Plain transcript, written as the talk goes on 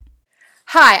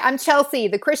Hi, I'm Chelsea,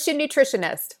 the Christian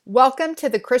nutritionist. Welcome to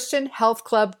the Christian Health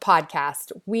Club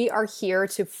podcast. We are here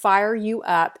to fire you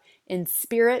up in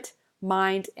spirit,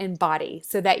 mind, and body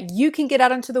so that you can get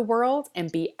out into the world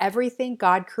and be everything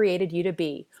God created you to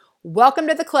be. Welcome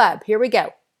to the club. Here we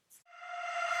go.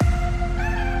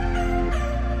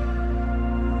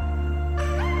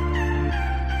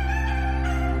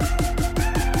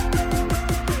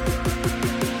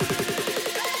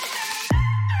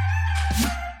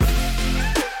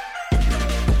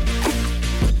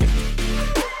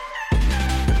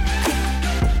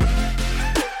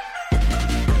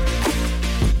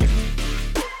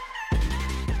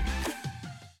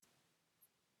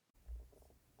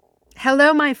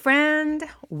 Hello, my friend.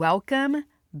 Welcome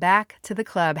back to the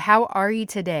club. How are you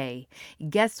today?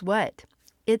 Guess what?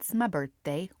 It's my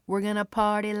birthday. We're going to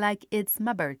party like it's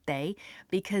my birthday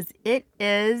because it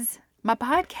is my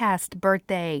podcast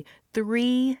birthday.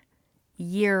 3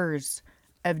 years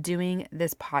of doing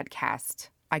this podcast.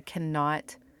 I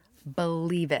cannot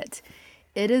believe it.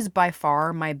 It is by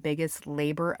far my biggest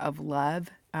labor of love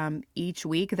each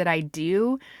week that I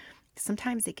do.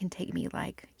 Sometimes it can take me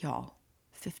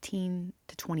 15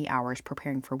 to 20 hours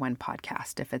preparing for one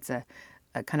podcast if it's a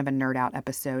kind of a nerd out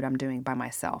episode I'm doing by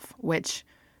myself, which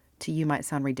to you might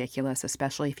sound ridiculous,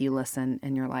 especially if you listen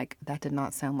and you're like, that did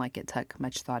not sound like it took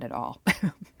much thought at all.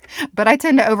 But I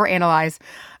tend to overanalyze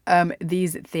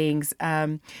these things.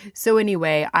 So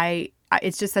anyway,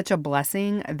 it's just such a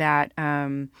blessing that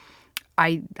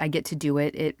I get to do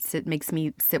it. It makes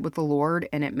me sit with the Lord,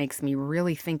 and it makes me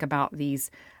really think about these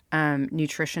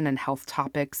nutrition and health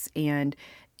topics. And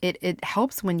it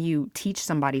helps when you teach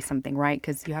somebody something, right?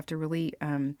 Because you have to really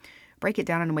break it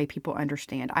down in a way people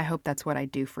understand. I hope that's what I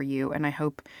do for you, and I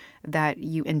hope that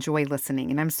you enjoy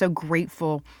listening. And I'm so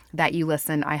grateful that you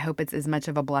listen. I hope it's as much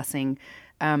of a blessing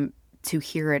to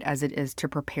hear it as it is to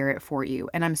prepare it for you.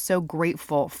 And I'm so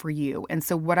grateful for you. And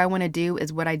so what I want to do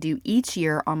is what I do each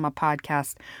year on my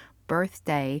podcast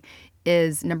birthday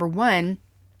is, number one,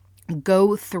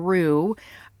 go through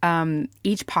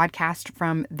each podcast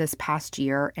from this past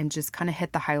year and just kind of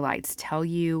hit the highlights, tell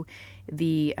you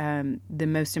the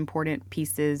most important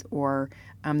pieces or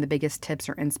the biggest tips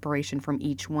or inspiration from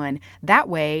each one. That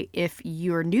way, if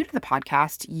you're new to the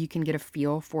podcast, you can get a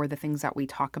feel for the things that we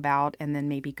talk about and then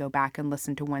maybe go back and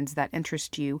listen to ones that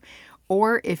interest you.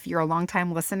 Or if you're a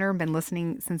longtime listener, been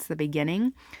listening since the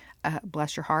beginning,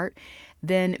 bless your heart,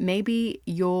 then maybe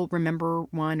you'll remember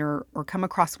one or come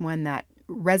across one that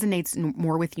resonates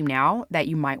more with you now that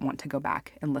you might want to go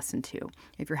back and listen to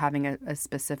if you're having a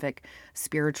specific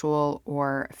spiritual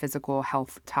or physical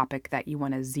health topic that you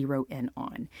want to zero in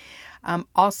on.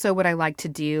 Also, what I like to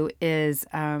do is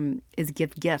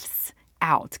give gifts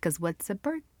out, because what's a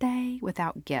birthday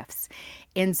without gifts?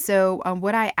 And so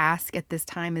what I ask at this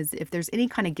time is if there's any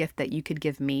kind of gift that you could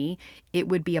give me, it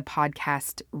would be a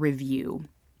podcast review.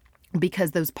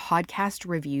 Because those podcast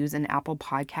reviews in Apple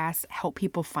Podcasts help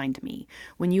people find me.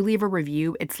 When you leave a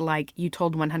review, it's like you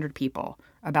told 100 people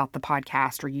about the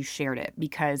podcast or you shared it.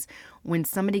 Because when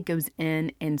somebody goes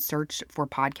in and search for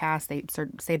podcasts,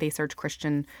 they search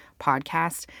Christian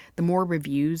podcast, the more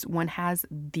reviews one has,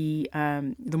 the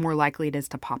more likely it is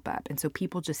to pop up. And so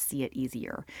people just see it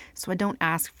easier. So I don't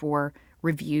ask for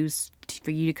reviews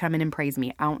for you to come in and praise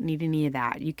me. I don't need any of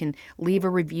that. You can leave a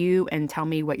review and tell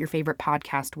me what your favorite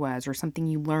podcast was or something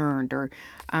you learned or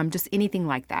just anything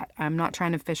like that. I'm not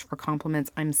trying to fish for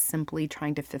compliments. I'm simply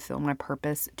trying to fulfill my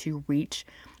purpose to reach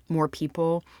more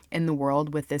people in the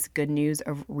world with this good news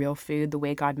of real food, the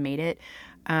way God made it,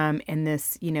 and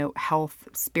this, health,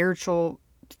 spiritual,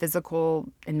 physical,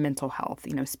 and mental health,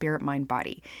 spirit, mind,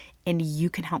 body. And you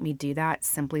can help me do that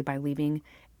simply by leaving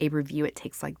a review. It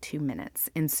takes 2 minutes.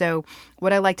 And so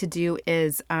what I like to do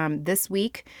is this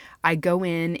week I go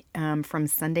in from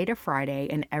Sunday to Friday,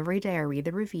 and every day I read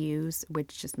the reviews,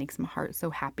 which just makes my heart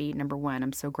so happy. Number one,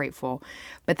 I'm so grateful.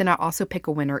 But then I also pick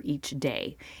a winner each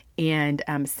day and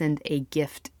send a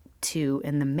gift to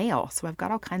in the mail. So I've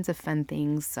got all kinds of fun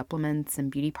things, supplements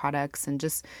and beauty products, and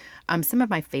just some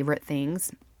of my favorite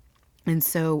things. And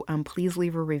so please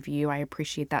leave a review. I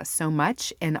appreciate that so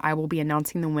much. And I will be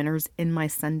announcing the winners in my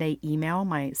Sunday email,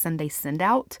 my Sunday send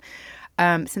out,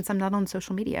 since I'm not on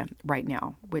social media right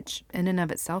now, which in and of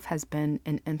itself has been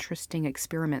an interesting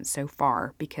experiment so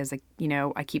far, because,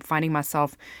 I keep finding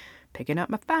myself picking up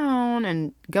my phone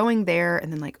and going there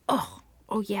and then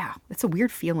oh yeah, it's a weird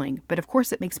feeling. But of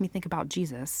course it makes me think about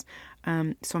Jesus.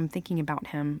 So I'm thinking about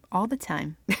him all the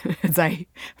time as I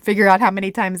figure out how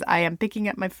many times I am picking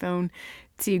up my phone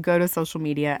to go to social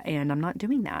media, and I'm not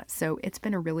doing that. So it's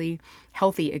been a really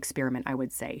healthy experiment, I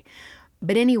would say.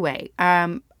 But anyway,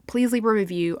 please leave a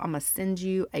review. I'm going to send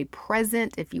you a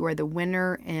present if you are the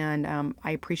winner, and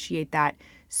I appreciate that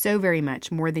so very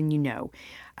much, more than you know.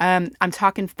 I'm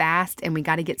talking fast, and we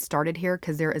got to get started here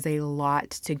because there is a lot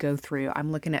to go through.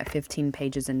 I'm looking at 15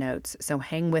 pages of notes, so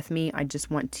hang with me. I just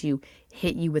want to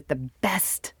hit you with the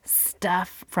best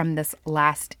stuff from this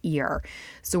last year.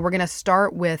 So we're going to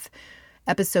start with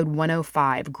episode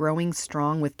 105, Growing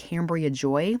Strong with Cambria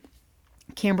Joy.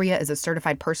 Cambria is a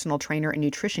certified personal trainer and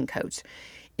nutrition coach,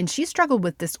 and she struggled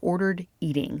with disordered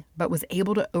eating, but was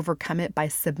able to overcome it by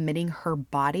submitting her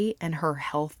body and her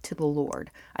health to the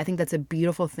Lord. I think that's a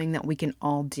beautiful thing that we can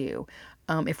all do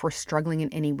if we're struggling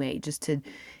in any way, just to,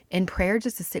 in prayer,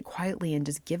 just to sit quietly and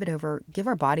just give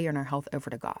our body and our health over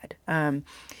to God.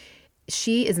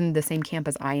 She is in the same camp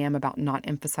as I am about not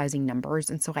emphasizing numbers.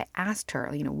 And so I asked her,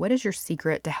 what is your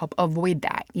secret to help avoid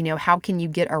that? How can you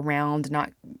get around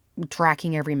not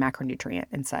tracking every macronutrient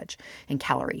and such and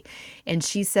calorie? And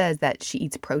she says that she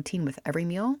eats protein with every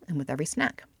meal and with every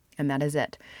snack. And that is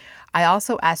it. I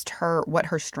also asked her what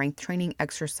her strength training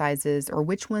exercises or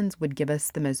which ones would give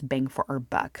us the most bang for our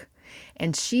buck.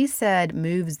 And she said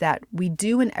moves that we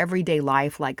do in everyday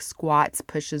life, like squats,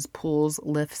 pushes, pulls,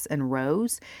 lifts, and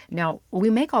rows. Now, we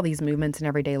make all these movements in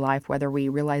everyday life, whether we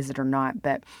realize it or not,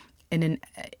 but in an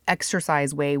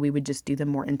exercise way, we would just do them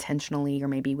more intentionally, or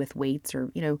maybe with weights, or,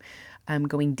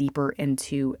 going deeper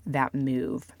into that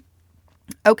move.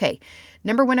 Okay,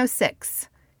 number 106,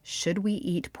 should we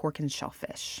eat pork and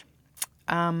shellfish?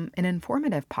 An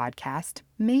informative podcast,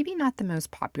 maybe not the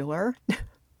most popular.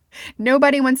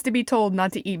 Nobody wants to be told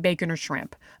not to eat bacon or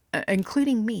shrimp,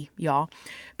 including me, y'all.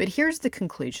 But here's the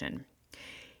conclusion.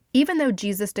 Even though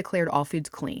Jesus declared all foods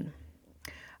clean,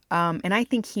 and I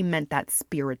think he meant that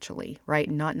spiritually, right?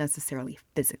 Not necessarily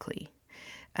physically.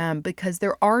 Because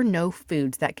there are no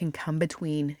foods that can come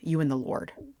between you and the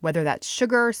Lord, whether that's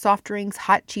sugar, soft drinks,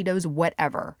 hot Cheetos,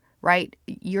 whatever, right?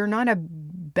 You're not a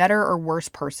better or worse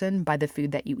person by the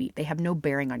food that you eat. They have no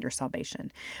bearing on your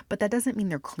salvation. But that doesn't mean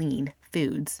they're clean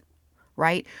foods,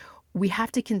 right? We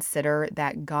have to consider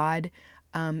that God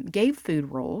gave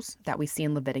food rules that we see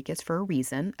in Leviticus for a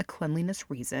reason, a cleanliness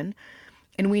reason.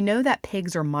 And we know that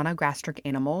pigs are monogastric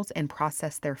animals and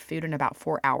process their food in about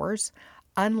 4 hours,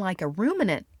 unlike a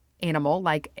ruminant animal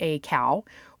like a cow,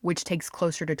 which takes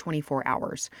closer to 24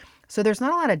 hours. So there's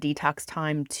not a lot of detox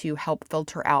time to help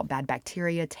filter out bad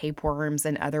bacteria, tapeworms,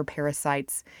 and other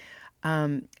parasites.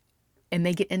 And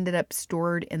they ended up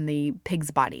stored in the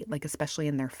pig's body, like especially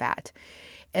in their fat.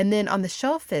 And then on the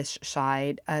shellfish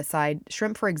side,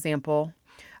 shrimp, for example,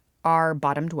 are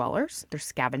bottom dwellers. They're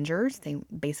scavengers. They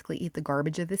basically eat the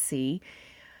garbage of the sea.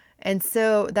 And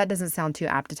so that doesn't sound too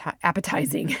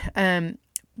appetizing.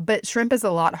 But shrimp is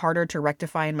a lot harder to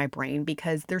rectify in my brain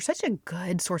because they're such a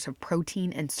good source of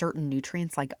protein and certain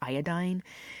nutrients like iodine.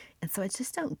 And so I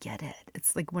just don't get it.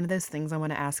 It's like one of those things I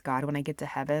want to ask God when I get to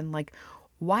heaven. Like,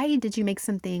 why did you make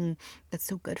something that's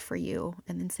so good for you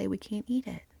and then say we can't eat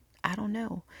it? I don't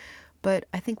know. But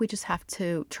I think we just have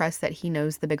to trust that he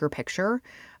knows the bigger picture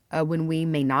when we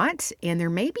may not. And there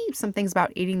may be some things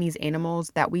about eating these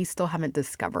animals that we still haven't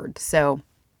discovered. So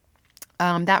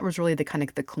that was really the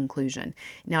conclusion.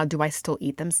 Now, do I still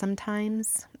eat them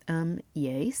sometimes?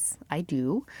 Yes, I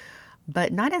do,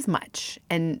 but not as much.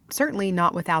 And certainly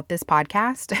not without this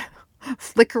podcast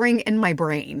flickering in my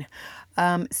brain.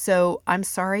 So I'm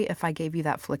sorry if I gave you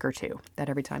that flicker too, that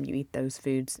every time you eat those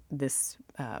foods, this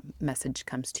message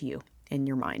comes to you in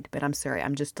your mind. But I'm sorry,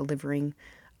 I'm just delivering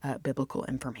biblical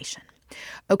information.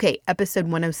 Okay, episode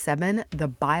 107, the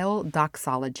bile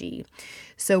doxology.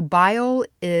 So bile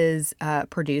is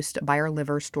produced by our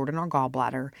liver, stored in our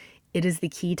gallbladder. It is the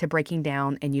key to breaking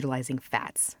down and utilizing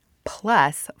fats,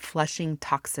 plus flushing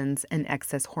toxins and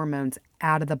excess hormones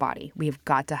out of the body. We have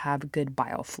got to have good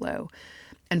bile flow.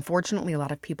 Unfortunately, a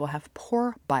lot of people have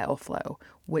poor bile flow,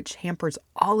 which hampers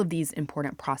all of these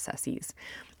important processes.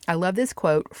 I love this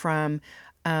quote from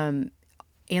Ann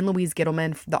Louise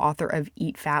Gittleman, the author of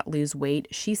Eat Fat, Lose Weight.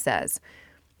 She says,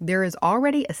 there is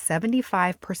already a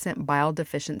 75% bile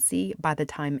deficiency by the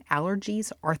time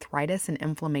allergies, arthritis, and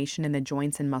inflammation in the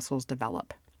joints and muscles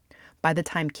develop. By the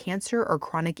time cancer or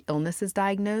chronic illness is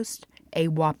diagnosed, a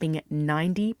whopping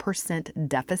 90%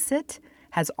 deficit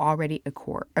has already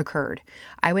occurred.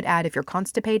 I would add, if you're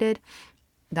constipated,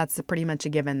 that's pretty much a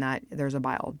given that there's a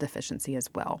bile deficiency as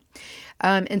well.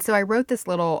 And so I wrote this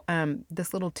little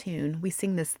tune. We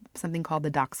sing something called the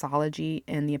doxology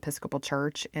in the Episcopal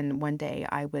Church. And one day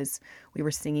we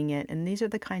were singing it, and these are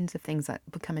the kinds of things that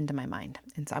would come into my mind.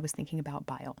 And so I was thinking about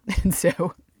bile. And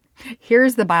so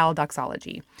here's the bile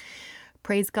doxology.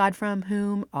 Praise God from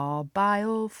whom all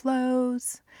bile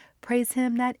flows. Praise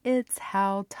him that it's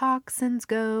how toxins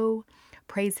go.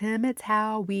 Praise him, it's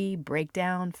how we break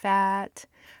down fat.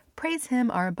 Praise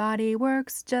him, our body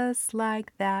works just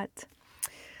like that.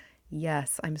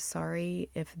 Yes, I'm sorry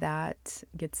if that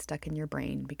gets stuck in your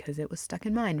brain because it was stuck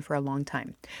in mine for a long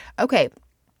time. Okay,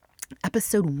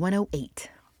 episode 108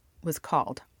 was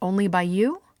called Only by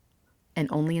You and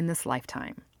Only in This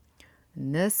Lifetime.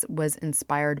 And this was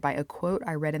inspired by a quote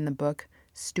I read in the book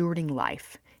Stewarding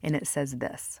Life, and it says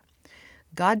this: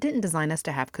 God didn't design us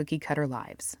to have cookie-cutter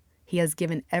lives. He has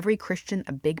given every Christian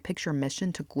a big-picture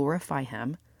mission to glorify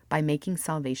him by making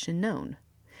salvation known.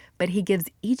 But he gives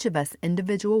each of us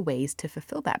individual ways to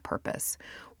fulfill that purpose.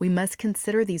 We must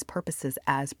consider these purposes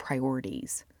as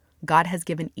priorities. God has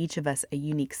given each of us a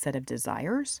unique set of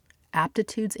desires,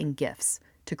 aptitudes, and gifts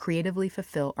to creatively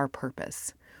fulfill our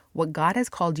purpose. What God has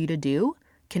called you to do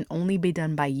can only be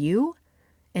done by you,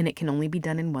 and it can only be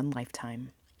done in one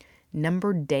lifetime.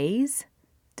 Numbered days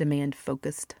demand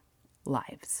focused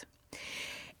lives.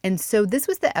 And so this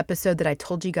was the episode that I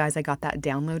told you guys I got that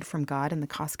download from God in the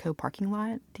Costco parking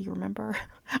lot. Do you remember?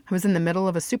 I was in the middle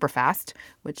of a super fast,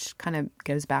 which kind of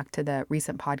goes back to the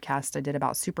recent podcast I did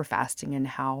about super fasting and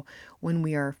how when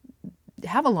we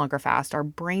have a longer fast, our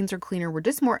brains are cleaner. We're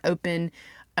just more open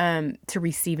to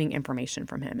receiving information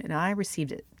from him. And I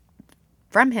received it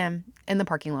from him in the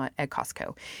parking lot at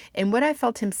Costco. And what I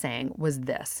felt him saying was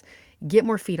this: get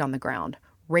more feet on the ground.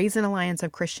 Raise an alliance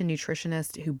of Christian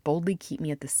nutritionists who boldly keep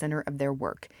me at the center of their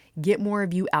work. Get more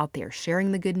of you out there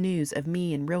sharing the good news of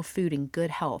me and real food and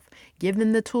good health. Give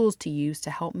them the tools to use to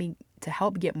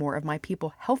help get more of my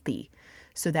people healthy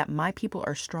so that my people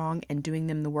are strong and doing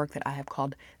them the work that I have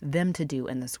called them to do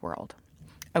in this world.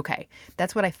 Okay,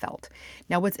 that's what I felt.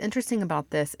 Now, what's interesting about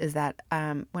this is that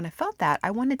when I felt that,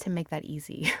 I wanted to make that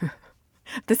easy.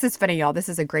 This is funny, y'all. This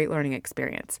is a great learning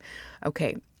experience.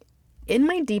 Okay. In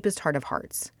my deepest heart of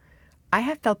hearts, I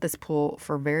have felt this pull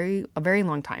for a very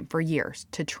long time, for years,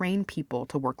 to train people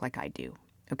to work like I do,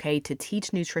 okay? To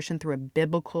teach nutrition through a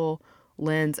biblical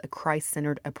lens, a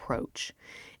Christ-centered approach.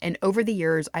 And over the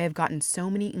years, I have gotten so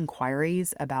many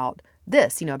inquiries about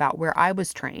this, about where I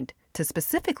was trained to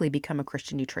specifically become a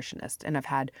Christian nutritionist. And I've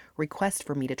had requests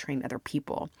for me to train other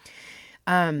people.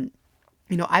 I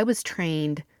was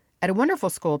trained at a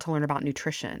wonderful school to learn about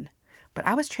nutrition. But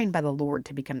I was trained by the Lord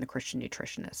to become the Christian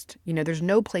nutritionist. There's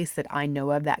no place that I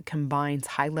know of that combines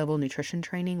high-level nutrition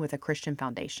training with a Christian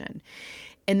foundation.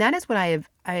 And that is what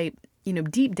I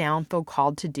deep down feel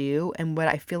called to do, and what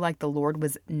I feel like the Lord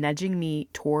was nudging me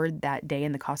toward that day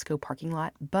in the Costco parking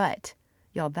lot. But,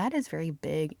 y'all, that is very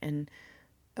big and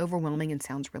overwhelming and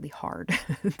sounds really hard.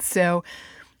 So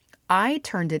I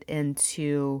turned it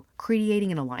into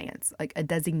creating an alliance, like a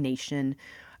designation,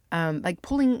 like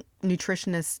pulling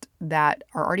nutritionists that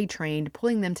are already trained,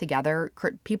 pulling them together,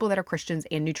 people that are Christians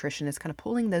and nutritionists, kind of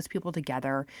pulling those people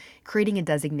together, creating a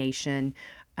designation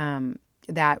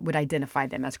that would identify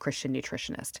them as Christian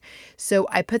nutritionist. So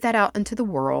I put that out into the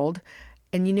world,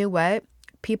 and you know what?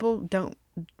 People don't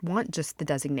want just the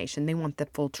designation. They want the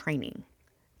full training.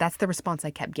 That's the response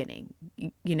I kept getting,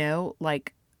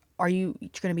 like, are you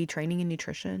going to be training in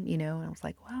nutrition? And I was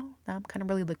like, well, I'm kind of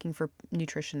really looking for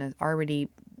nutritionists, already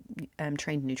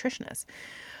trained nutritionists.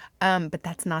 But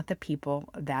that's not the people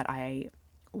that I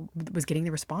was getting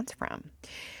the response from.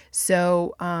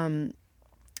 So, I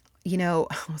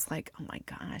was like, oh my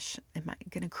gosh, am I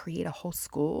going to create a whole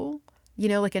school?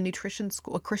 Like a nutrition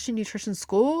school, a Christian nutrition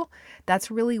school?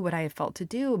 That's really what I have felt to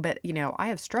do. But, I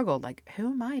have struggled. Like,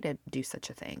 who am I to do such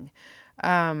a thing?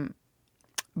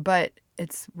 But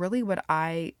it's really what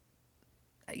I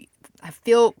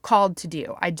feel called to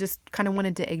do. I just kind of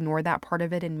wanted to ignore that part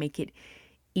of it and make it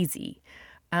easy.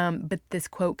 But this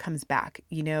quote comes back.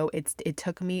 It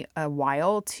took me a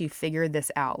while to figure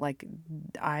this out. Like,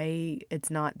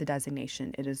 it's not the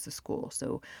designation, it is the school.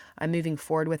 So I'm moving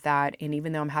forward with that. And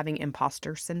even though I'm having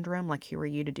imposter syndrome, like, who are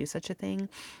you to do such a thing?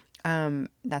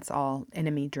 That's all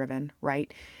enemy driven,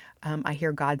 right? I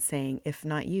hear God saying, if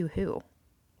not you, who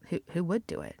would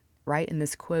do it? Right? And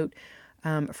this quote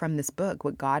from this book,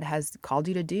 what God has called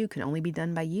you to do can only be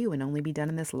done by you and only be done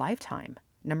in this lifetime.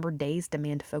 Numbered days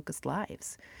demand focused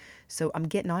lives. So I'm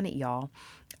getting on it, y'all.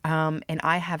 And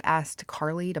I have asked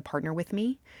Carly to partner with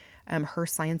me. Her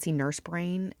sciencey nurse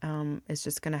brain is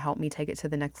just going to help me take it to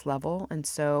the next level. And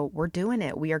so we're doing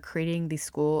it. We are creating the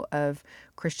School of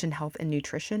Christian Health and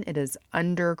Nutrition. It is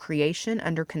under creation,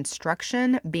 under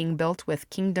construction, being built with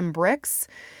Kingdom bricks.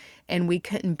 And we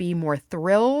couldn't be more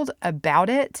thrilled about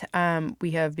it.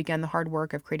 We have begun the hard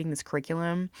work of creating this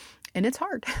curriculum, and it's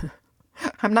hard.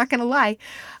 I'm not going to lie.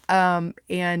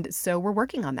 And so we're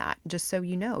working on that. Just so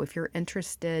you know, if you're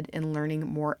interested in learning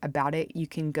more about it, you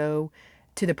can go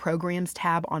to the programs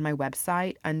tab on my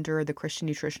website under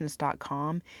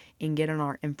thechristiannutritionist.com and get on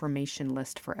our information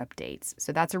list for updates.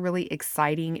 So that's a really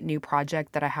exciting new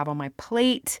project that I have on my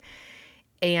plate.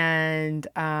 And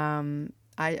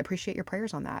I appreciate your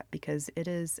prayers on that because it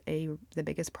is the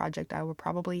biggest project I will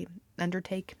probably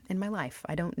undertake in my life.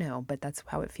 I don't know, but that's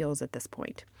how it feels at this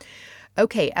point.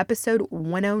 Okay, episode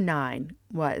 109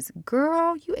 was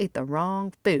Girl, You Ate the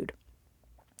Wrong Food.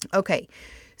 Okay,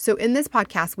 so in this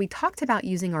podcast, we talked about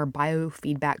using our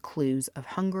biofeedback clues of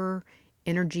hunger,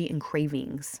 energy, and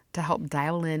cravings to help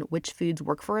dial in which foods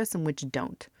work for us and which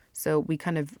don't. So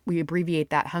we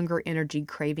abbreviate that hunger, energy,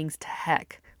 cravings to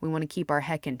heck. We want to keep our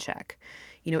heck in check.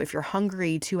 You know, if you're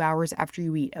hungry 2 hours after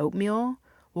you eat oatmeal,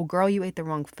 well, girl, you ate the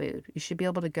wrong food. You should be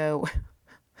able to go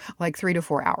like 3 to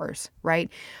 4 hours,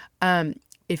 right?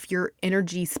 If your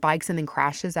energy spikes and then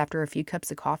crashes after a few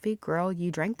cups of coffee, girl, you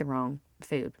drank the wrong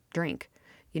drink.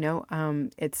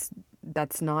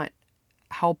 That's not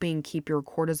helping keep your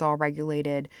cortisol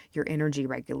regulated, your energy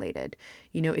regulated.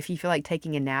 You know, if you feel like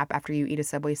taking a nap after you eat a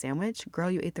Subway sandwich, girl,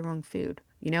 you ate the wrong food.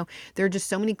 You know, there are just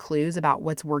so many clues about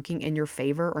what's working in your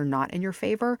favor or not in your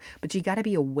favor, but you got to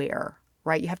be aware,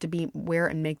 right? You have to be aware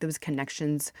and make those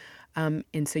connections. And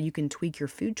so you can tweak your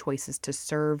food choices to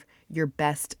serve your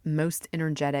best, most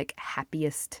energetic,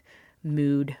 happiest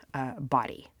mood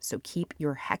body. So keep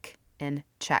your heck in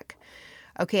check.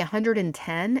 Okay,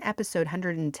 episode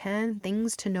 110,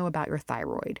 things to know about your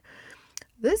thyroid.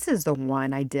 This is the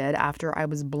one I did after I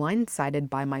was blindsided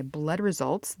by my blood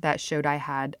results that showed I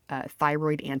had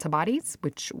thyroid antibodies,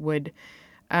 which would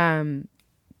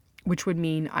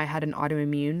mean I had an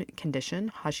autoimmune condition,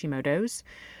 Hashimoto's.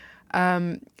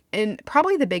 And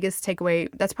probably the biggest takeaway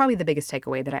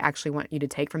that I actually want you to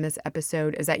take from this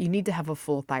episode is that you need to have a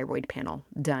full thyroid panel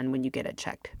done when you get it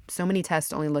checked. So many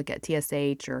tests only look at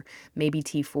TSH or maybe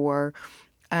T4.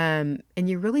 And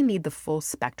you really need the full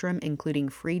spectrum, including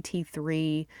free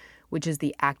T3, which is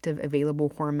the active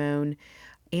available hormone.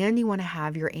 And you want to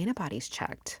have your antibodies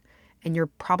checked. And you're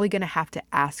probably going to have to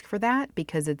ask for that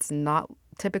because it's not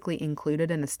typically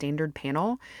included in a standard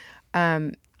panel.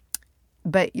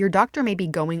 But your doctor may be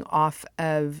going off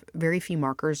of very few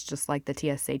markers, just like the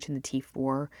TSH and the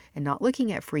T4, and not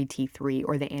looking at free T3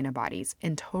 or the antibodies,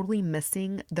 and totally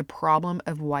missing the problem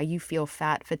of why you feel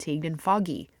fat, fatigued, and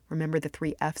foggy. Remember the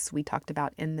 3 F's we talked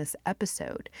about in this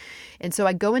episode. And so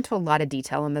I go into a lot of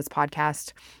detail in this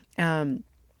podcast. So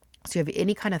if you have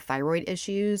any kind of thyroid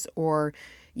issues or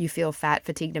you feel fat,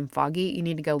 fatigued, and foggy, you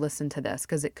need to go listen to this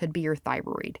because it could be your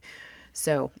thyroid.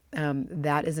 So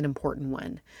that is an important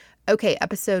one. Okay,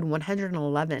 episode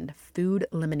 111, food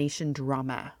elimination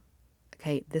drama.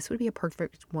 Okay, this would be a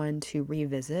perfect one to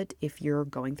revisit if you're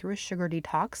going through a sugar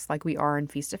detox like we are in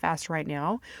Feast to Fast right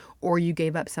now, or you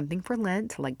gave up something for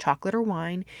Lent like chocolate or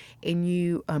wine, and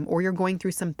or you're going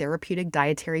through some therapeutic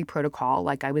dietary protocol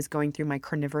like I was going through my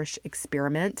carnivorous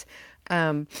experiment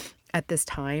at this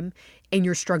time, and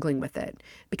you're struggling with it.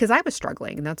 Because I was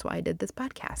struggling, and that's why I did this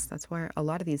podcast. That's where a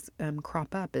lot of these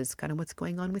crop up is kind of what's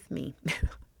going on with me.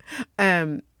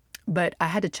 But I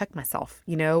had to check myself,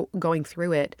 going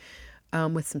through it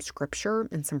with some scripture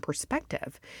and some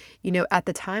perspective. At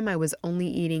the time I was only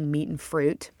eating meat and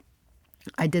fruit.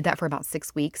 I did that for about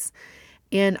 6 weeks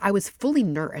and I was fully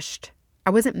nourished.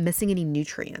 I wasn't missing any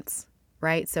nutrients,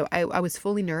 right? So I was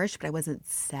fully nourished, but I wasn't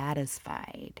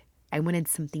satisfied. I wanted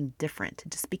something different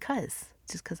just because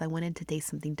I wanted to taste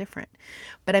something different.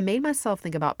 But I made myself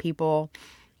think about people,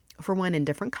 for one, in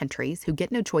different countries who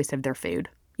get no choice of their food.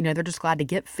 They're just glad to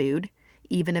get food,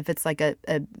 even if it's like a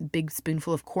big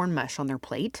spoonful of corn mush on their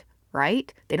plate,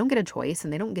 right? They don't get a choice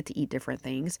and they don't get to eat different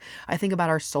things. I think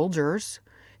about our soldiers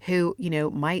who,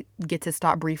 might get to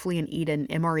stop briefly and eat an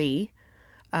MRE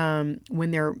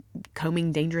when they're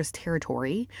combing dangerous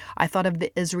territory. I thought of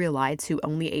the Israelites who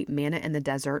only ate manna in the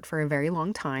desert for a very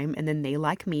long time, and then they,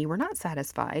 like me, were not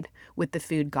satisfied with the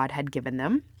food God had given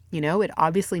them. It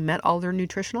obviously met all their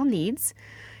nutritional needs.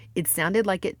 It sounded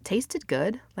like it tasted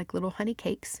good, like little honey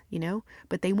cakes,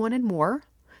 but they wanted more.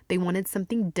 They wanted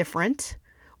something different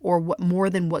or more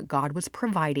than what God was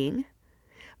providing.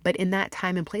 But in that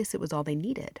time and place, it was all they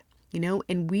needed,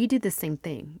 and we do the same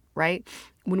thing, right?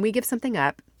 When we give something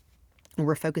up, and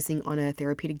we're focusing on a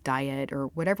therapeutic diet or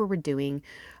whatever we're doing,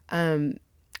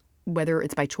 whether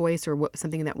it's by choice or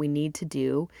something that we need to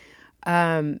do,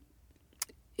 and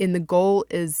the goal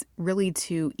is really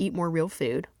to eat more real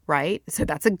food, right? So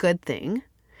that's a good thing.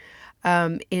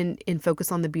 And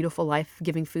focus on the beautiful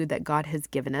life-giving food that God has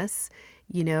given us,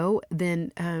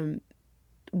 then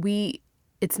we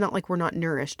it's not like we're not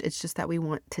nourished. It's just that we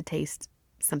want to taste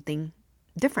something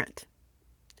different,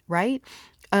 right?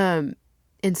 And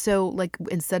so like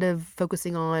instead of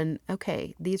focusing on,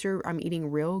 okay, I'm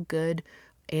eating real good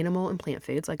animal and plant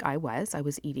foods like I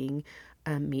was eating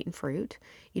meat and fruit.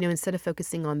 Instead of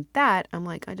focusing on that, I'm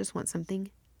like, I just want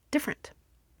something different.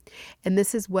 And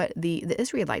this is what the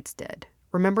Israelites did.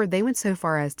 Remember, they went so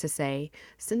far as to say,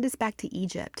 send us back to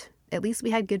Egypt. At least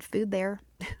we had good food there.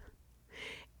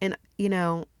 And,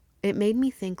 it made me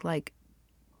think like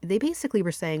they basically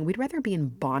were saying we'd rather be in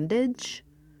bondage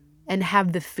and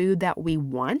have the food that we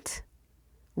want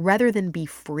rather than be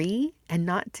free and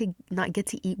not get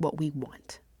to eat what we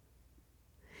want.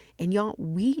 And y'all,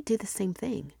 we do the same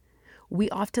thing. We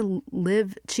often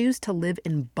choose to live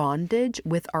in bondage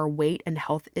with our weight and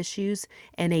health issues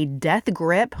and a death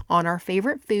grip on our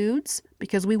favorite foods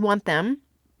because we want them,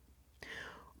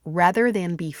 rather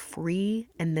than be free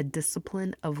in the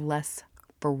discipline of less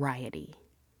variety.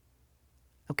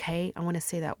 Okay, I want to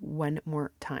say that one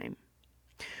more time.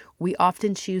 We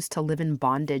often choose to live in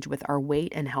bondage with our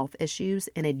weight and health issues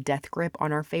and a death grip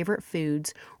on our favorite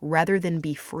foods rather than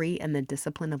be free in the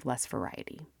discipline of less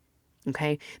variety.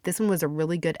 Okay, this one was a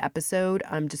really good episode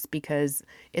just because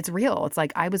it's real. It's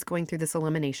like I was going through this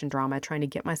elimination drama, trying to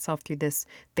get myself through this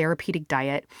therapeutic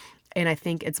diet. And I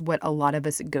think it's what a lot of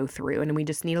us go through. And we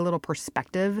just need a little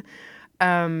perspective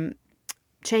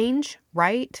change,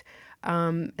 right?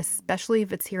 Especially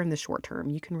if it's here in the short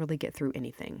term. You can really get through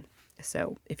anything.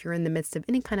 So if you're in the midst of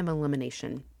any kind of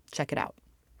elimination, check it out.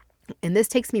 And this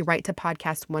takes me right to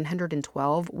podcast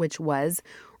 112, which was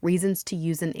reasons to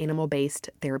use an animal-based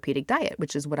therapeutic diet,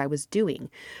 which is what I was doing.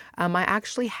 I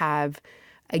actually have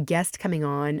a guest coming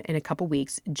on in a couple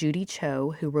weeks, Judy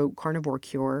Cho, who wrote Carnivore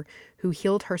Cure, who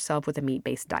healed herself with a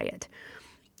meat-based diet.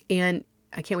 And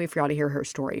I can't wait for y'all to hear her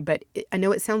story, but I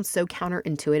know it sounds so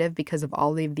counterintuitive because of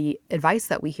all of the advice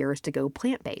that we hear is to go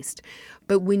plant-based.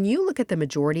 But when you look at the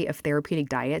majority of therapeutic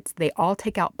diets, they all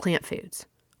take out plant foods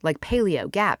like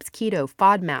paleo, GAPS, keto,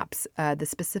 FODMAPs, the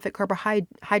specific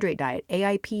carbohydrate diet,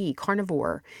 AIP,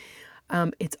 carnivore.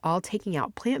 It's all taking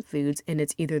out plant foods, and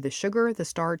it's either the sugar, the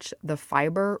starch, the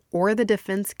fiber, or the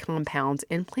defense compounds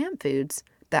in plant foods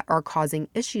that are causing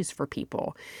issues for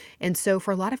people. And so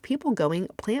for a lot of people, going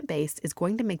plant-based is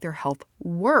going to make their health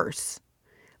worse.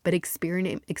 But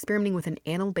experimenting with an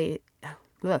animal-based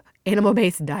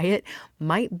diet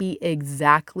might be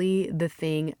exactly the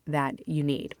thing that you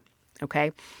need.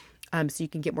 Okay? So you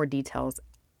can get more details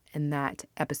in that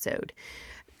episode.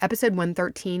 Episode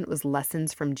 113 was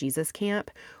Lessons from Jesus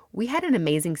Camp. We had an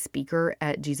amazing speaker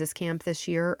at Jesus Camp this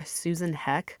year, Susan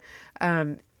Heck.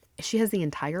 She has the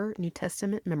entire New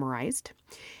Testament memorized.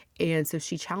 And so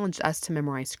she challenged us to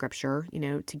memorize scripture,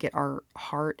 to get our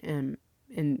heart and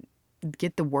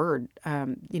get the word,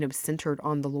 centered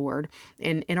on the Lord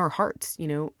and in our hearts,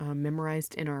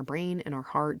 memorized in our brain and our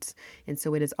hearts. And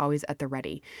so it is always at the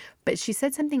ready. But she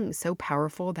said something so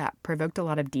powerful that provoked a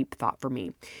lot of deep thought for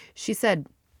me. She said,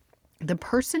 the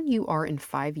person you are in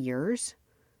 5 years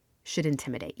should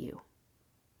intimidate you.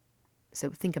 So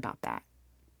think about that.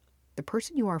 The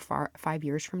person you are 5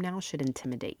 years from now should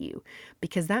intimidate you,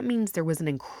 because that means there was an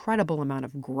incredible amount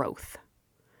of growth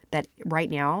that right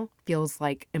now feels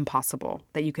like impossible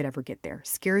that you could ever get there.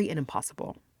 Scary and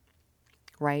impossible,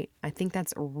 right? I think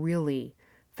that's really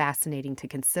fascinating to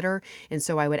consider. And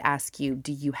so I would ask you,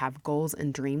 do you have goals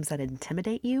and dreams that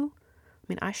intimidate you? I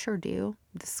mean, I sure do.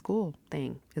 The school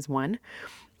thing is one.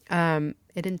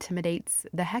 It intimidates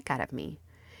the heck out of me.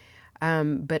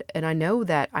 And I know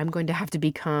that I'm going to have to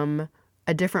become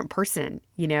a different person.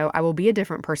 I will be a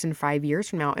different person 5 years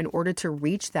from now in order to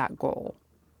reach that goal,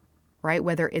 right?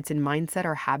 Whether it's in mindset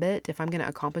or habit, if I'm going to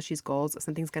accomplish these goals,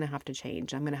 something's going to have to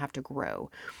change. I'm going to have to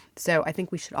grow. So I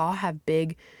think we should all have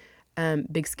big,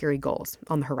 scary goals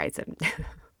on the horizon.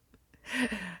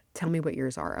 Tell me what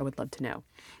yours are. I would love to know.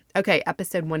 Okay,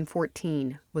 episode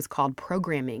 114 was called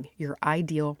Programming Your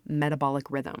Ideal Metabolic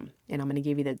Rhythm. And I'm going to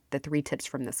give you the 3 tips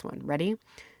from this one. Ready?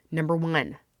 Number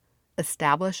 1,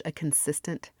 establish a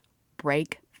consistent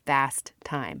break-fast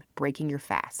time, breaking your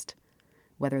fast,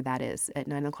 whether that is at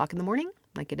 9 o'clock in the morning,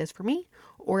 like it is for me,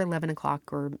 or 11 o'clock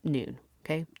or noon.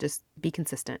 Okay, just be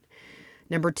consistent.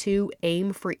 Number 2,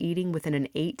 aim for eating within an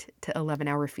 8 to 11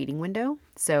 hour feeding window.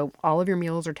 So all of your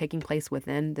meals are taking place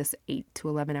within this 8 to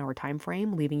 11 hour time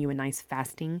frame, leaving you a nice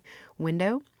fasting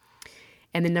window.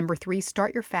 And then number 3,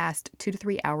 start your fast 2 to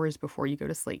 3 hours before you go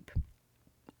to sleep.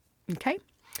 Okay.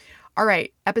 All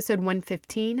right, episode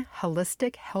 115,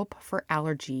 Holistic Help for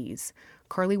Allergies.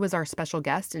 Carly was our special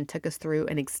guest and took us through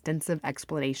an extensive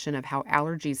explanation of how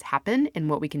allergies happen and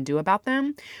what we can do about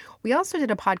them. We also did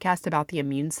a podcast about the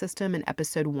immune system in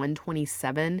episode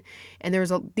 127,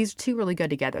 and these two really go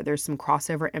together. There's some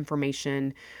crossover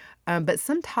information, but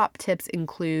some top tips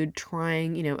include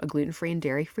trying, a gluten-free and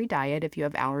dairy-free diet if you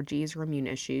have allergies or immune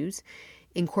issues,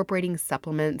 incorporating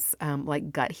supplements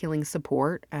like gut healing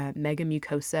support. Mega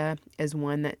Mucosa is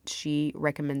one that she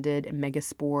recommended,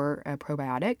 Megaspore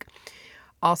probiotic.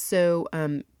 Also,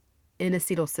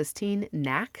 N-acetylcysteine,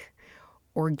 NAC,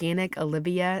 Organic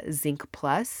Olivia Zinc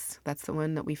Plus. That's the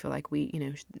one that we feel like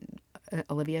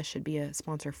Olivia should be a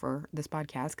sponsor for this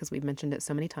podcast because we've mentioned it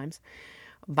so many times.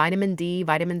 Vitamin D,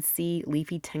 vitamin C,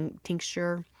 leafy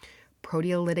tincture,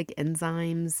 proteolytic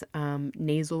enzymes,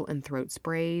 nasal and throat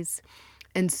sprays.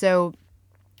 And so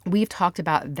we've talked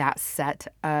about that set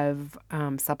of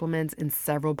supplements in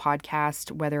several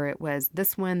podcasts, whether it was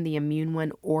this one, the immune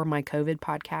one, or my COVID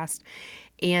podcast.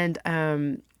 And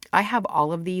I have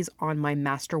all of these on my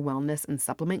Master Wellness and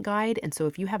Supplement Guide. And so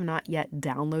if you have not yet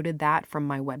downloaded that from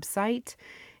my website,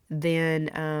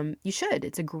 then you should.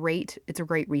 It's a great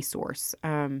resource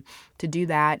to do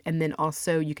that. And then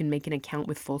also you can make an account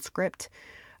with FullScript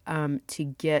to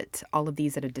get all of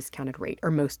these at a discounted rate,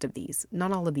 or most of these.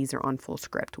 Not all of these are on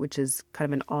FullScript, which is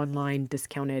kind of an online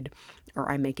discounted,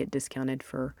 or I make it discounted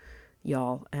for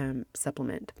y'all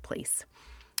supplement place.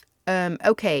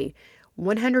 Okay.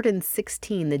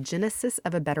 116, The Genesis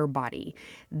of a Better Body.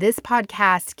 This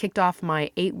podcast kicked off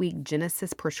my 8-week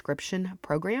Genesis prescription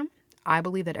program. I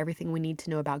believe that everything we need to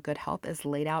know about good health is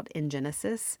laid out in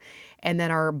Genesis, and that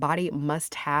our body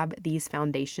must have these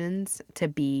foundations to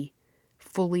be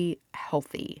fully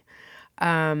healthy.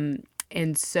 And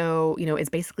so, it's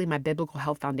basically my biblical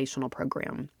health foundational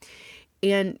program.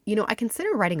 And, I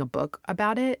considered writing a book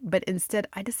about it, but instead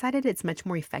I decided it's much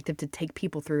more effective to take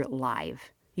people through it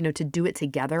live, to do it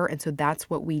together. And so that's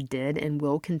what we did and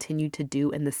will continue to do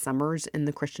in the summers in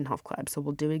the Christian Health Club. So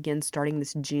we'll do it again starting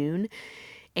this June.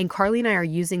 And Carly and I are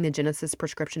using the Genesis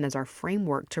prescription as our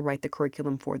framework to write the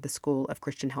curriculum for the School of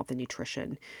Christian Health and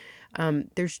Nutrition.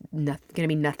 There's going to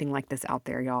be nothing like this out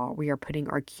there, y'all. We are putting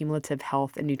our cumulative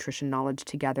health and nutrition knowledge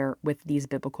together with these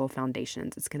biblical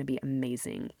foundations. It's going to be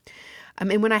amazing.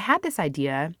 And when I had this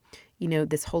idea,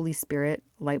 this Holy Spirit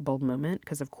light bulb moment,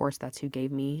 because of course that's who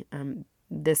gave me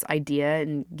this idea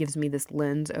and gives me this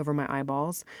lens over my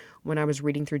eyeballs when I was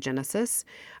reading through Genesis.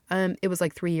 It was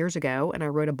like 3 years ago, and I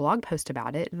wrote a blog post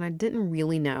about it, and I didn't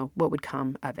really know what would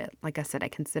come of it. Like I said, I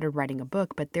considered writing a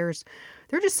book, but there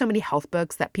are just so many health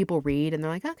books that people read and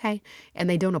they're like, okay, and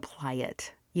they don't apply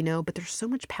it, but there's so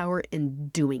much power in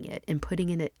doing it and putting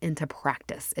it into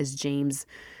practice, as James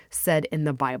said in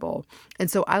the Bible.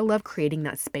 And so I love creating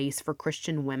that space for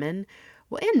Christian women,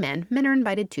 well, and men are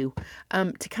invited too,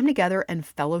 to come together and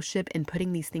fellowship in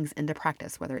putting these things into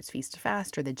practice, whether it's Feast to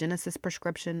Fast or the Genesis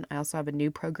prescription. I also have a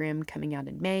new program coming out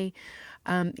in May,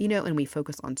 and we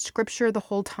focus on scripture the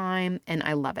whole time, and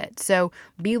I love it. So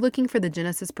be looking for the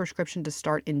Genesis prescription to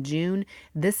start in June.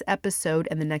 This episode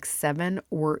and the next 7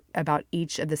 were about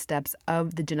each of the steps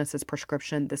of the Genesis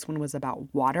prescription. This one was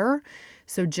about water.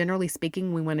 So generally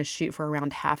speaking, we want to shoot for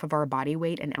around half of our body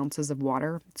weight in ounces of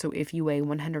water. So if you weigh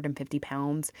 150 pounds,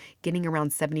 getting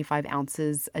around 75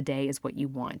 ounces a day is what you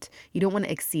want. You don't want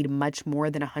to exceed much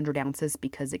more than 100 ounces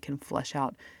because it can flush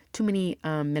out too many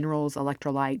minerals,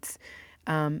 electrolytes.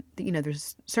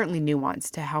 There's certainly nuance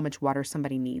to how much water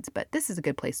somebody needs, but this is a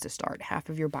good place to start. Half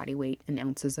of your body weight in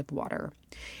ounces of water.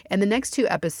 And the next 2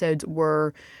 episodes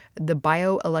were the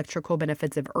bioelectrical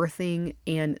benefits of earthing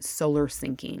and solar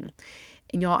sinking.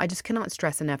 And y'all, I just cannot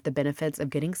stress enough the benefits of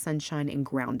getting sunshine and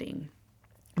grounding.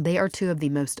 They are 2 of the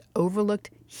most overlooked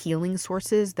healing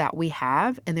sources that we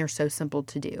have, and they're so simple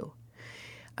to do.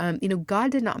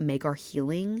 God did not make our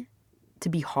healing to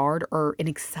be hard or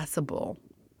inaccessible,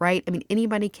 right? I mean,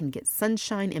 anybody can get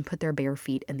sunshine and put their bare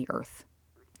feet in the earth.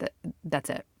 That's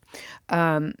it.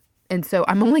 And so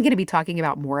I'm only going to be talking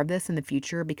about more of this in the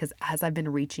future because as I've been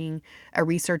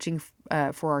researching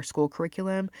for our school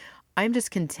curriculum, I'm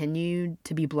just continued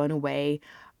to be blown away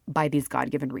by these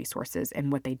God-given resources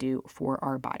and what they do for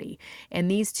our body.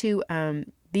 And these two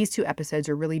episodes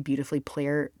are really beautifully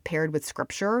paired with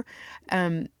scripture,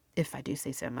 if I do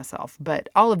say so myself. But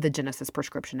all of the Genesis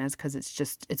prescription is, because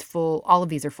it's full. All of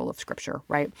these are full of scripture,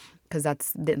 right? Because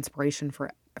that's the inspiration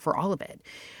for all of it.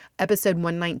 Episode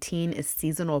 119 is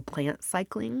seasonal plant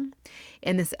cycling.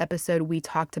 In this episode, we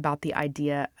talked about the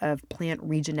idea of plant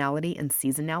regionality and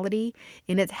seasonality,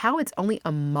 and it's how it's only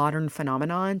a modern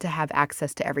phenomenon to have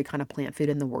access to every kind of plant food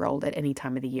in the world at any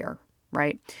time of the year.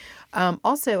 right?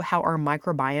 Also, how our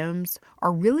microbiomes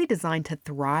are really designed to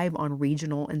thrive on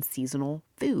regional and seasonal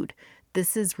food.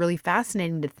 This is really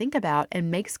fascinating to think about and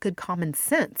makes good common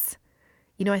sense.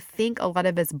 I think a lot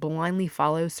of us blindly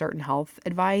follow certain health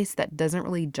advice that doesn't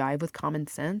really jive with common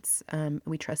sense.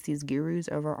 We trust these gurus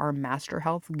over our master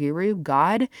health guru,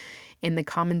 God, and the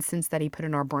common sense that he put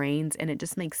in our brains. And it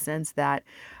just makes sense that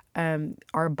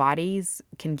our bodies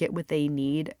can get what they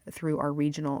need through our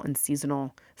regional and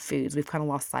seasonal foods. We've kind of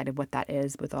lost sight of what that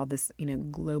is with all this,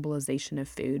 globalization of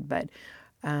food. But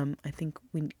I think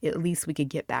at least we could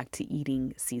get back to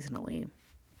eating seasonally.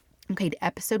 Okay, to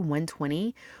episode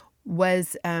 120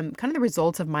 was kind of the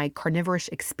results of my carnivorous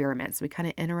experiments. We kind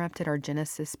of interrupted our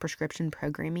Genesis prescription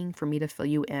programming for me to fill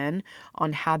you in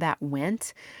on how that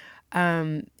went.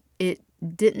 It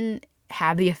didn't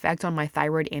have the effect on my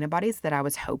thyroid antibodies that I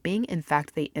was hoping. In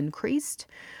fact, they increased.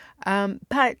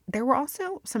 But there were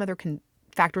also some other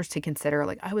factors to consider.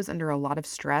 Like I was under a lot of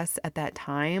stress at that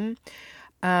time.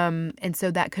 And so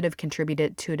that could have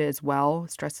contributed to it as well.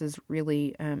 Stress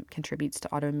really contributes to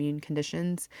autoimmune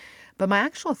conditions. But my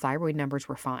actual thyroid numbers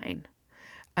were fine.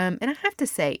 And I have to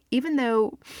say, even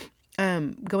though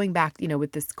going back,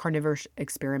 with this carnivorous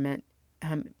experiment,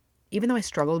 even though I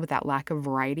struggled with that lack of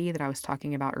variety that I was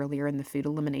talking about earlier in the food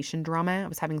elimination drama, I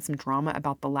was having some drama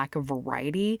about the lack of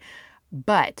variety.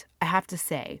 But I have to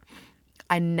say,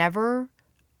 I never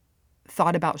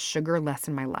thought about sugar less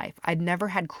in my life. I'd never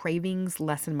had cravings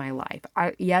less in my life.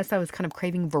 Yes, I was kind of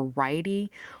craving variety,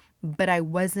 but I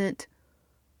wasn't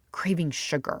craving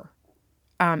sugar.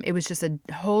 It was just a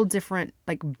whole different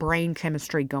brain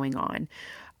chemistry going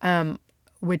on,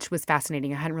 which was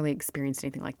fascinating. I hadn't really experienced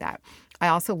anything like that. I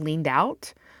also leaned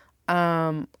out,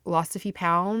 lost a few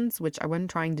pounds, which I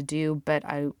wasn't trying to do, but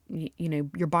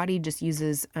your body just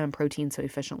uses protein so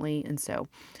efficiently. And so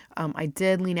I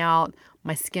did lean out.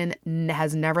 My skin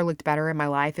has never looked better in my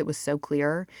life. It was so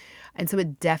clear. And so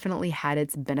it definitely had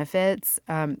its benefits.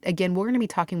 Again, we're going to be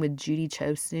talking with Judy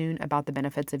Cho soon about the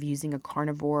benefits of using a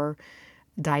carnivore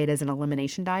diet as an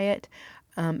elimination diet.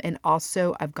 And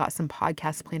also, I've got some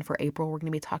podcasts planned for April. We're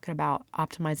going to be talking about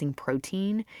optimizing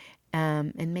protein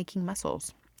and making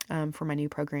muscles for my new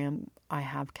program I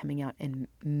have coming out in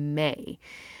May.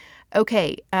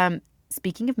 Okay,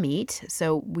 speaking of meat,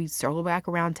 so we circle back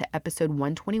around to episode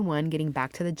 121, getting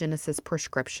back to the Genesis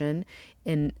prescription.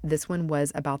 And this one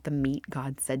was about the meat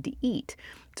God said to eat.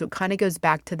 So it kind of goes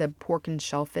back to the pork and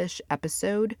shellfish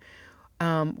episode,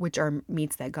 which are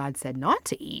meats that God said not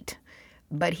to eat.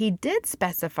 But he did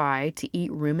specify to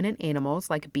eat ruminant animals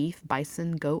like beef,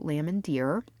 bison, goat, lamb, and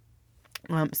deer.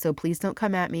 So please don't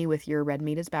come at me with your red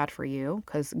meat is bad for you,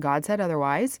 because God said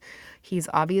otherwise. He's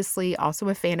obviously also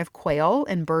a fan of quail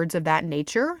and birds of that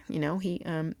nature.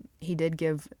 He did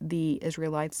give the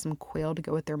Israelites some quail to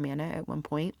go with their manna at one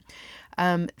point.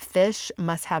 Fish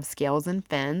must have scales and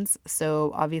fins.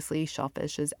 So obviously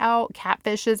shellfish is out,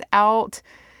 catfish is out.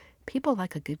 People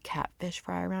like a good catfish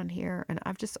fry around here, and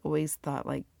I've just always thought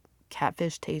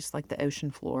catfish tastes like the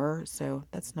ocean floor, so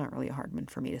that's not really a hard one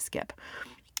for me to skip.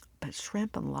 But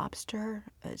shrimp and lobster,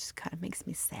 it just kind of makes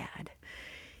me sad.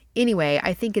 Anyway,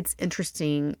 I think it's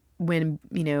interesting when,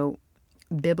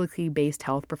 biblically based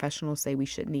health professionals say we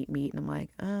shouldn't eat meat. And I'm like,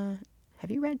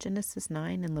 have you read Genesis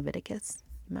 9 and Leviticus?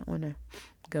 You might want to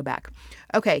go back.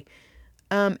 Okay,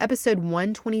 episode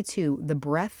 122, the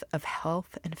breath of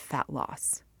health and fat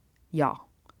loss. Y'all,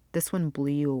 this one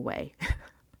blew you away.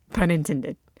 Pun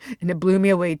intended. And it blew me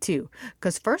away too.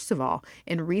 Because first of all,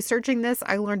 in researching this,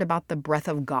 I learned about the breath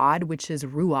of God, which is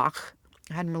ruach.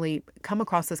 I hadn't really come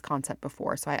across this concept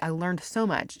before. So I learned so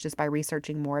much just by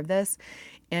researching more of this.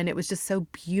 And it was just so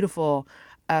beautiful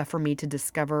for me to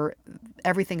discover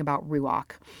everything about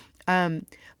ruach.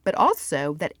 But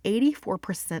also that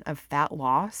 84% of fat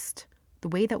lost, the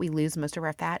way that we lose most of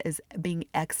our fat is being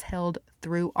exhaled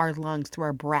through our lungs, through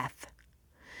our breath.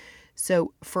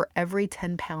 So for every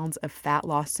 10 pounds of fat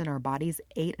lost in our bodies,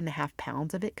 8.5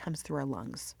 pounds of it comes through our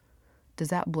lungs. Does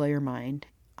that blow your mind?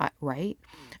 Right?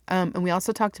 And we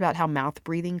also talked about how mouth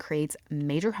breathing creates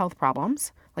major health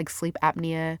problems like sleep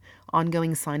apnea,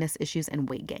 ongoing sinus issues, and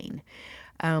weight gain.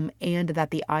 And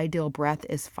that the ideal breath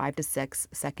is 5 to 6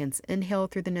 seconds inhale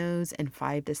through the nose and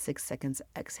 5 to 6 seconds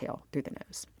exhale through the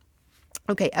nose.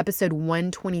 Okay, episode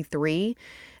 123,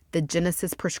 the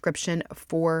Genesis prescription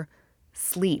for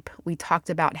sleep. We talked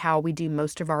about how we do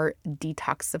most of our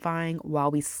detoxifying while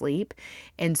we sleep.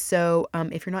 And so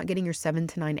if you're not getting your 7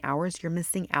 to 9 hours, you're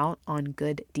missing out on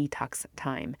good detox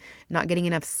time. Not getting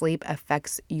enough sleep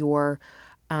affects your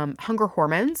hunger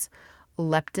hormones,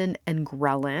 leptin and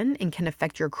ghrelin, and can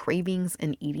affect your cravings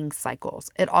and eating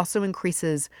cycles. It also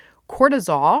increases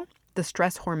cortisol, the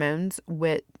stress hormone,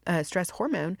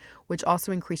 which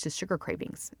also increases sugar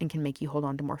cravings and can make you hold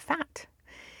on to more fat.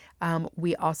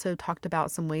 We also talked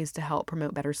about some ways to help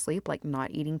promote better sleep, like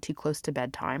not eating too close to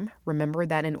bedtime. Remember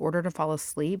that in order to fall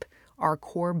asleep, our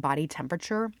core body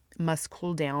temperature must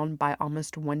cool down by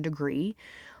almost 1 degree,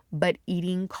 but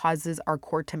eating causes our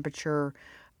core temperature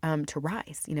to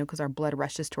rise, because our blood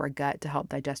rushes to our gut to help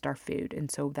digest our food. And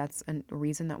so that's a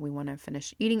reason that we want to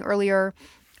finish eating earlier,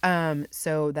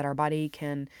 so that our body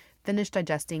can finish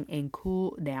digesting and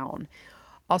cool down.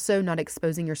 Also, not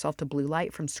exposing yourself to blue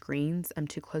light from screens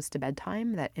too close to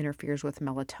bedtime. That interferes with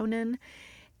melatonin.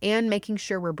 And making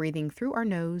sure we're breathing through our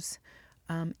nose,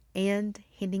 and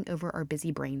handing over our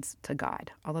busy brains to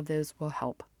God. All of those will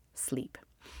help sleep.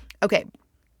 Okay.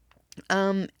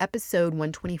 Episode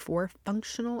 124,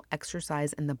 functional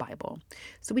exercise in the Bible.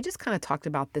 So we just kind of talked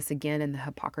about this again in the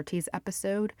Hippocrates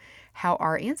episode, how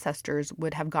our ancestors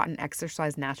would have gotten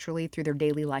exercise naturally through their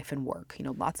daily life and work.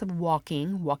 Lots of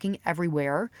walking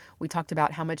everywhere. We talked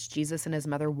about how much Jesus and his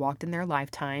mother walked in their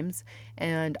lifetimes,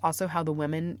 and also how the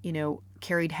women,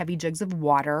 carried heavy jugs of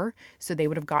water. So they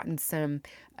would have gotten some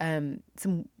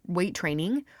weight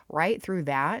training right through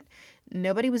that.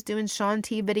 Nobody was doing Shaun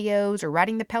T videos or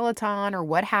riding the Peloton or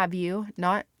what have you.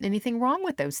 Not anything wrong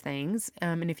with those things.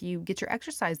 And if you get your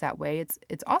exercise that way,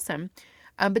 it's awesome.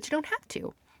 But you don't have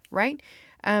to, right?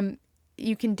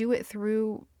 You can do it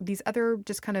through these other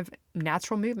just kind of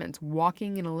natural movements,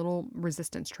 walking and a little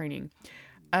resistance training.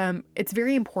 It's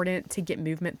very important to get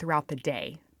movement throughout the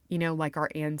day, like our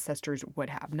ancestors would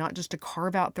have, not just to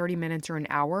carve out 30 minutes or an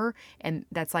hour. And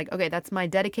that's like, okay, that's my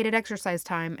dedicated exercise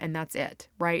time and that's it,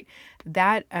 right?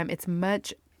 That it's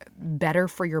much better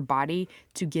for your body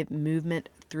to get movement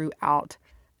throughout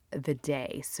the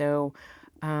day. So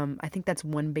I think that's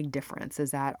one big difference,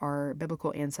 is that our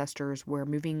biblical ancestors were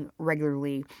moving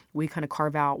regularly. We kind of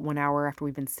carve out 1 hour after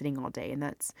we've been sitting all day, and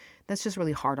that's just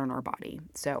really hard on our body.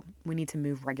 So we need to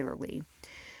move regularly.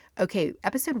 Okay,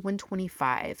 episode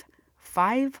 125,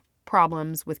 5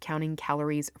 problems with counting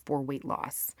calories for weight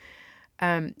loss.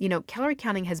 Calorie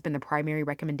counting has been the primary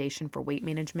recommendation for weight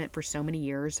management for so many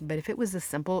years, but if it was as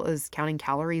simple as counting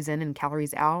calories in and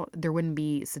calories out, there wouldn't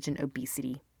be such an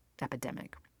obesity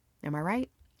epidemic. Am I right?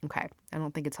 Okay, I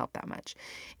don't think it's helped that much.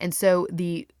 And so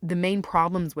the main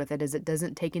problems with it is it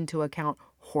doesn't take into account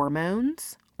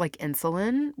hormones like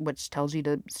insulin, which tells you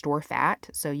to store fat.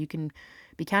 So you can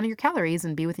be counting your calories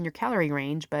and be within your calorie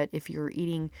range. But if you're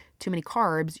eating too many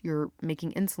carbs, you're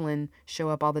making insulin show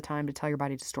up all the time to tell your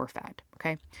body to store fat.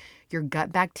 Okay. Your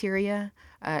gut bacteria.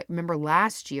 Remember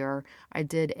last year, I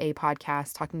did a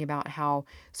podcast talking about how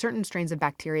certain strains of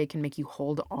bacteria can make you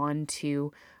hold on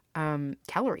to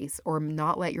calories or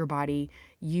not let your body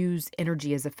use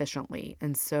energy as efficiently.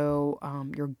 And so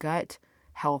your gut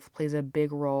health plays a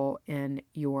big role in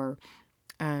your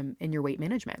weight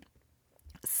management.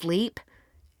 Sleep.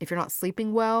 If you're not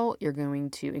sleeping well, you're going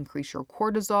to increase your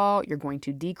cortisol. You're going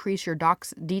to decrease your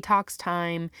detox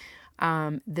time.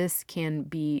 This can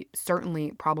be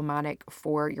certainly problematic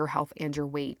for your health and your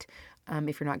weight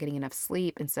if you're not getting enough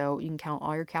sleep. And so you can count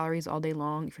all your calories all day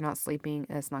long. If you're not sleeping,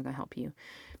 that's not going to help you.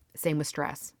 Same with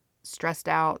stress. Stressed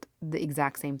out, the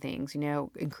exact same things,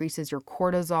 increases your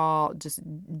cortisol, just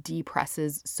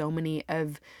depresses so much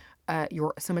of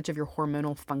your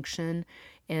hormonal function.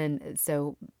 And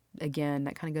so again,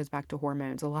 that kind of goes back to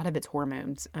hormones. A lot of it's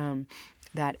hormones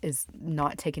that is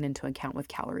not taken into account with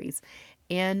calories.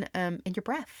 And your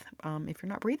breath. If you're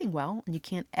not breathing well and you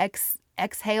can't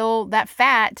exhale that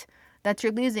fat that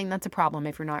you're losing, that's a problem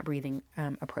if you're not breathing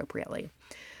appropriately.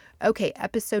 Okay,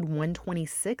 episode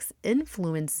 126,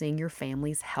 influencing your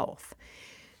family's health.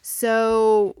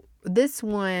 So this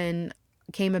one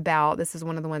came about, this is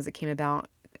one of the ones that came about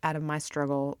out of my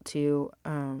struggle to,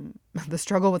 the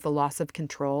struggle with the loss of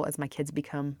control as my kids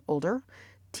become older,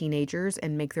 teenagers,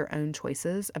 and make their own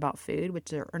choices about food,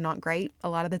 which are not great a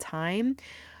lot of the time.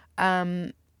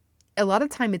 A lot of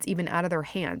time it's even out of their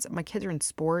hands. My kids are in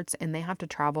sports and they have to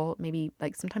travel maybe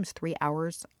like sometimes 3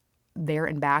 hours there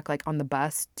and back, like on the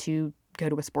bus to go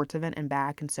to a sports event and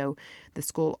back. And so the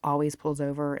school always pulls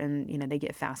over and, they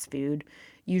get fast food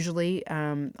usually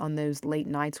on those late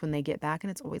nights when they get back.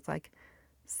 And it's always like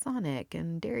Sonic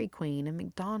and Dairy Queen and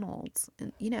McDonald's.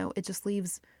 And, it just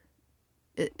leaves,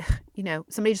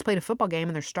 somebody just played a football game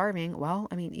and they're starving. Well,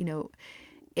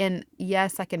 and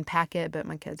yes, I can pack it, but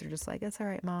my kids are just like, it's all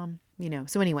right, Mom.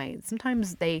 So anyway,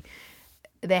 sometimes they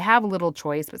have a little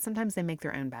choice, but sometimes they make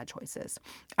their own bad choices.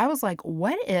 I was like,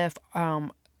 what if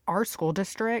our school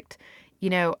district,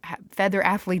 fed their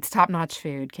athletes top-notch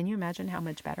food? Can you imagine how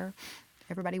much better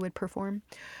everybody would perform?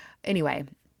 Anyway,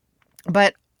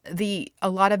 but a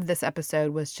lot of this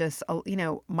episode was just,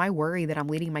 my worry that I'm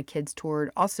leading my kids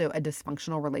toward also a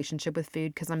dysfunctional relationship with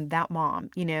food because I'm that mom,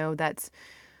 that's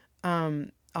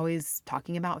always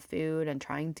talking about food and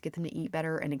trying to get them to eat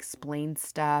better and explain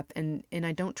stuff. And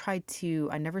I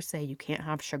never say you can't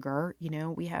have sugar.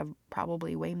 We have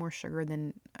probably way more sugar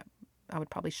than I would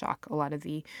probably shock a lot of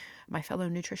my fellow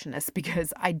nutritionists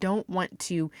because I don't want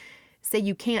to say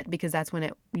you can't because that's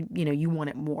when you want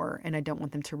it more, and I don't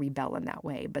want them to rebel in that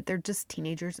way. But they're just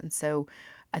teenagers, and so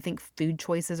I think food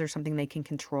choices are something they can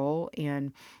control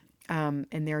and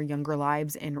in their younger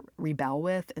lives and rebel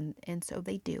with, and so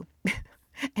they do.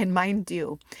 And mine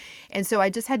do. And so I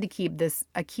just had to keep this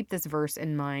verse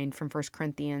in mind from 1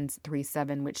 Corinthians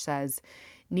 3:7, which says,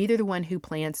 "Neither the one who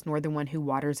plants nor the one who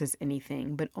waters is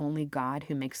anything, but only God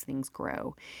who makes things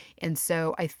grow." And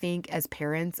so I think as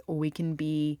parents, we can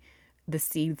be the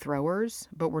seed throwers,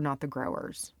 but we're not the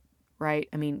growers, right?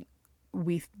 I mean,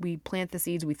 we plant the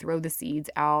seeds, we throw the seeds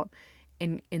out,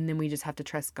 and then we just have to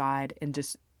trust God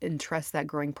and trust that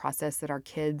growing process that our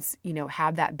kids,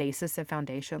 have that basis of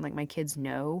foundation. Like my kids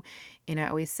know. And I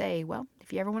always say, well,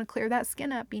 if you ever want to clear that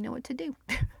skin up, you know what to do.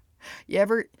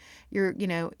 Your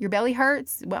belly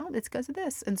hurts. Well, it's because of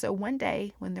this. And so one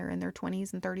day when they're in their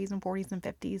 20s and 30s and 40s and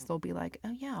 50s, they'll be like,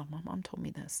 oh yeah, my mom told me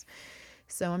this.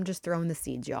 So I'm just throwing the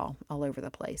seeds, y'all, all over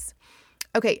the place.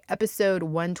 Okay, episode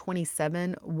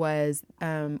 127 was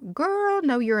Girl,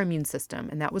 Know Your Immune System.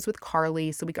 And that was with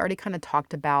Carly. So we already kind of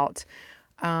talked about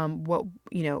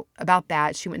about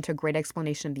that. She went into a great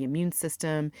explanation of the immune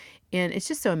system. And it's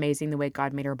just so amazing the way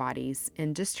God made our bodies.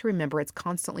 And just to remember, it's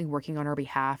constantly working on our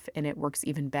behalf. And it works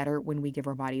even better when we give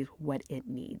our body what it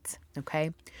needs.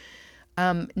 Okay.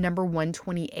 Number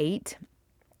 128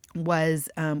 was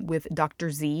with Dr.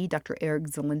 Eric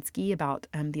Zielinski, about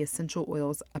the essential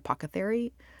oils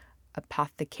apothecary.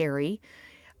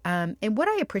 And what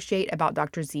I appreciate about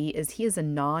Dr. Z is he is a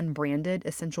non-branded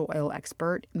essential oil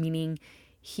expert, meaning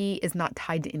he is not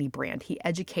tied to any brand. He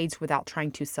educates without trying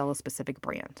to sell a specific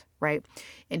brand, right?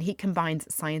 And he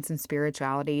combines science and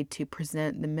spirituality to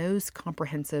present the most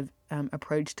comprehensive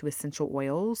approach to essential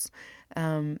oils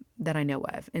that I know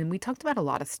of. And we talked about a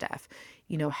lot of stuff,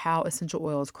 how essential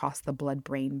oils cross the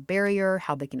blood-brain barrier,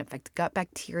 how they can affect gut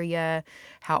bacteria,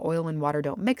 how oil and water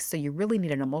don't mix. So you really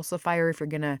need an emulsifier if you're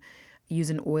going to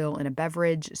use an oil in a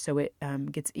beverage so it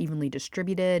gets evenly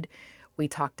distributed. We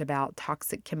talked about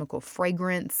toxic chemical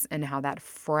fragrance and how that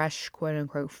fresh, quote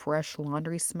unquote, fresh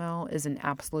laundry smell is an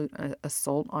absolute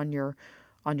assault on your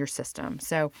system.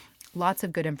 So lots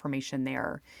of good information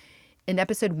there. In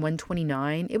episode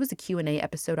 129, it was a Q&A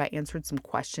episode. I answered some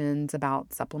questions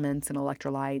about supplements and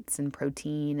electrolytes and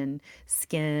protein and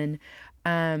skin.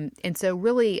 And so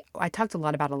really, I talked a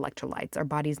lot about electrolytes, our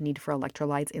body's need for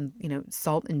electrolytes and,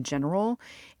 salt in general.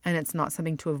 And it's not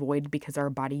something to avoid because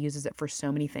our body uses it for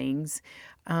so many things.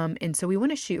 And so we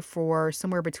want to shoot for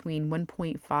somewhere between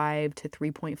 1.5 to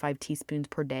 3.5 teaspoons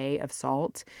per day of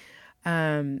salt.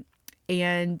 And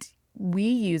we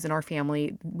use in our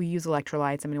family, we use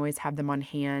electrolytes. I mean, I always have them on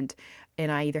hand.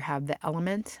 And I either have the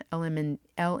LMNT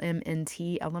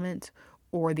element,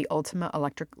 or the Ultima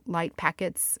electrolyte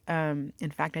packets.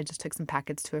 In fact, I just took some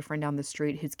packets to a friend down the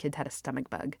street whose kids had a stomach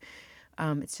bug.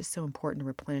 It's just so important to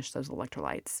replenish those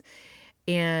electrolytes.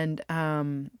 And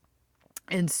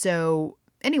so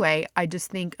anyway, I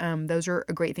just think those are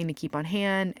a great thing to keep on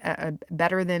hand,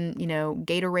 better than,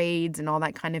 Gatorades and all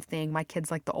that kind of thing. My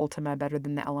kids like the Ultima better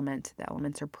than the Element. The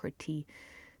Elements are pretty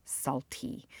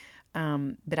salty.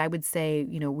 But I would say,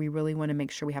 we really want to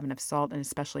make sure we have enough salt and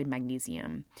especially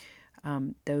magnesium.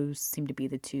 Those seem to be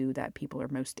the two that people are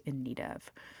most in need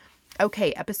of.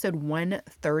 Okay, episode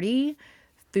 130,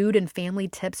 food and family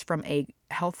tips from a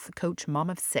health coach, mom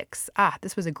of 6.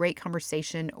 This was a great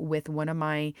conversation with one of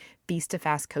my Feast to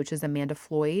Fast coaches, Amanda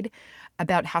Floyd,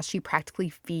 about how she practically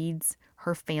feeds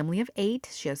her family of 8.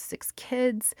 She has 6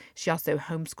 kids. She also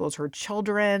homeschools her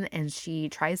children, and she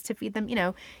tries to feed them,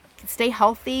 stay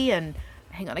healthy. And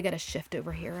hang on, I got to shift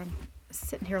over here. I'm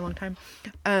sitting here a long time.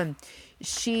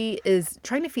 She is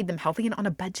trying to feed them healthy and on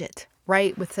a budget,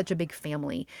 right? With such a big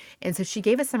family. And so she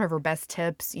gave us some of her best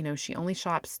tips. She only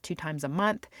shops 2 times a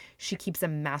month. She keeps a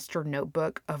master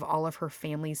notebook of all of her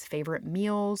family's favorite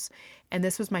meals. And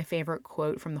this was my favorite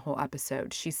quote from the whole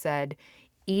episode. She said,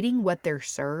 "Eating what they're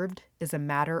served is a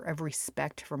matter of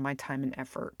respect for my time and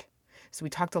effort." So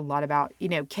we talked a lot about,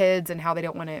 kids and how they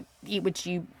don't want to eat what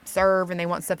you serve and they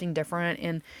want something different.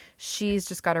 And she's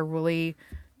just got a really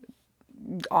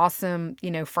awesome,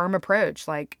 firm approach.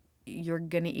 Like, you're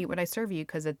going to eat what I serve you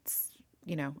because it's,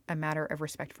 a matter of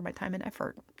respect for my time and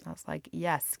effort. I was like,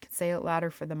 yes, say it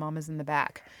louder for the mamas in the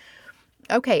back.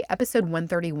 Okay, episode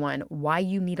 131, why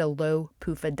you need a low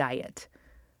PUFA diet.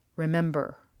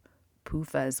 Remember,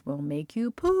 PUFAs will make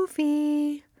you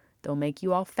poofy. They'll make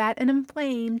you all fat and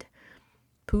inflamed.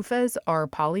 PUFAs are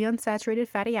polyunsaturated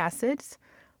fatty acids,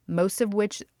 most of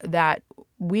which that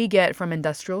we get from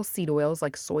industrial seed oils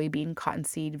like soybean,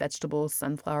 cottonseed, vegetables,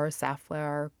 sunflower,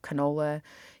 safflower, canola,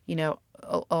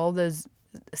 all those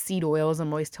seed oils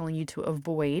I'm always telling you to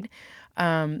avoid.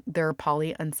 They're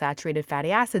polyunsaturated fatty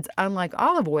acids, unlike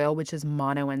olive oil, which is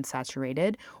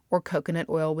monounsaturated, or coconut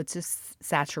oil, which is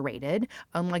saturated,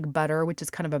 unlike butter, which is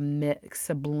kind of a mix,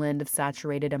 a blend of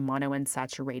saturated and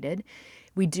monounsaturated.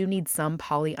 We do need some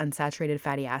polyunsaturated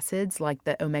fatty acids like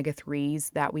the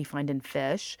omega-3s that we find in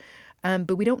fish,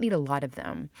 but we don't need a lot of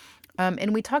them.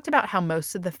 And we talked about how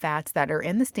most of the fats that are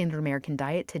in the standard American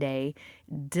diet today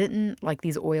didn't, like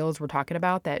these oils we're talking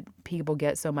about that people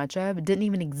get so much of, didn't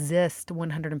even exist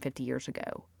 150 years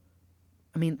ago.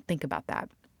 I mean, think about that.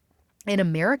 In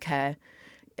America,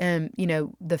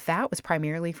 the fat was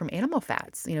primarily from animal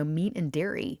fats, meat and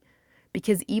dairy,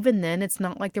 because even then it's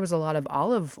not like there was a lot of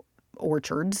olive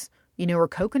orchards, or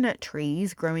coconut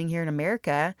trees growing here in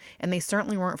America, and they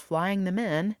certainly weren't flying them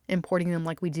in, importing them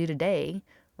like we do today,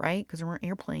 right? Because there weren't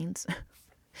airplanes.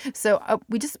 So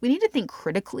we need to think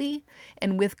critically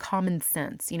and with common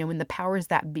sense. When the powers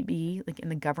that be, like in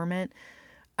the government,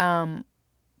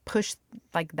 push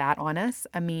like that on us,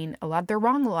 I mean, they're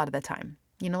wrong a lot of the time.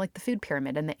 Like the food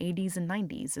pyramid in the 80s and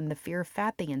 90s and the fear of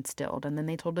fat they instilled. And then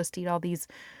they told us to eat all these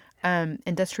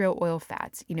industrial oil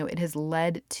fats. It has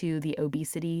led to the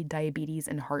obesity, diabetes,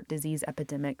 and heart disease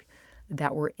epidemic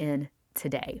that we're in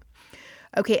today.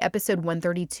 Okay, episode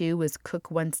 132 was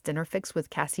Cook Once Dinner Fix with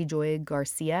Cassie Joy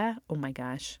Garcia. Oh my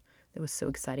gosh, it was so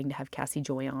exciting to have Cassie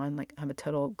Joy on. Like, I have a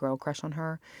total girl crush on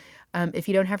her. If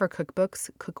you don't have her cookbooks,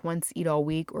 Cook Once, Eat All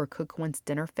Week, or Cook Once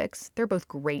Dinner Fix, they're both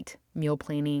great meal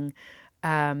planning,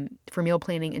 for meal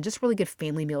planning and just really good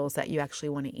family meals that you actually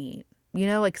want to eat.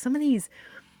 Like some of these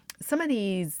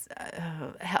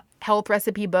health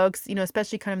recipe books,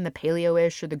 especially kind of in the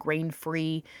paleo-ish or the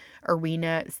grain-free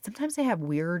arena, sometimes they have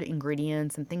weird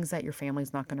ingredients and things that your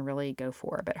family's not going to really go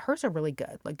for. But hers are really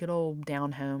good, like good old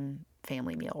down-home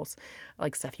family meals,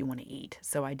 like stuff you want to eat.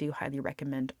 So I do highly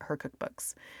recommend her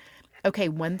cookbooks. Okay,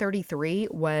 133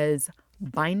 was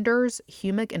Binders,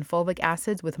 Humic and Fulvic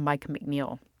Acids with Mike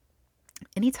McNeil.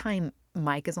 Anytime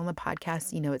Mike is on the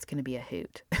podcast, it's going to be a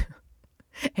hoot.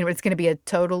 And it's going to be a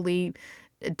total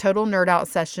nerd out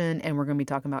session, and we're going to be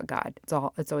talking about God.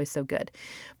 It's always so good.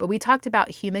 But we talked about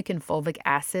humic and fulvic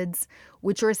acids,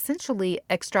 which are essentially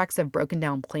extracts of broken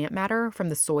down plant matter from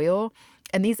the soil.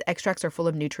 And these extracts are full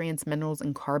of nutrients, minerals,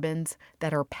 and carbons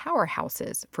that are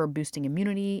powerhouses for boosting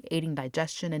immunity, aiding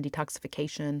digestion and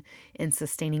detoxification, and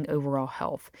sustaining overall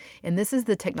health. And this is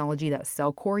the technology that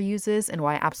Cellcore uses, and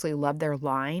why I absolutely love their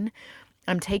line.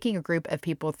 I'm taking a group of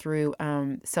people through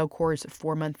Cellcore's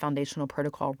 4-month foundational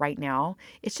protocol right now.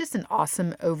 It's just an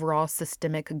awesome overall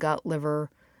systemic gut, liver,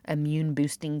 immune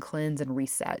boosting cleanse and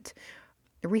reset.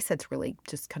 The reset's really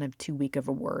just kind of too weak of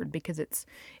a word because it's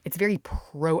very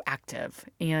proactive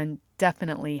and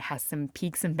definitely has some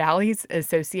peaks and valleys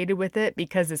associated with it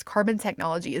because this carbon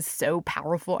technology is so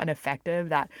powerful and effective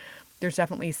that there's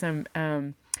definitely some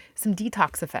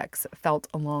detox effects felt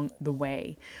along the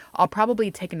way. I'll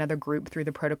probably take another group through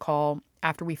the protocol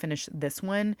after we finish this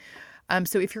one.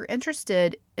 So if you're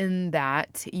interested in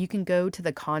that, you can go to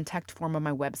the contact form on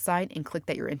my website and click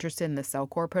that you're interested in the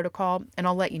Cellcore protocol. And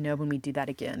I'll let you know when we do that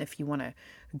again if you want to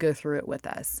go through it with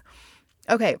us.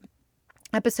 Okay.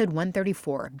 Episode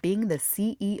 134, Being the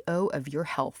CEO of Your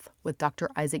Health with Dr.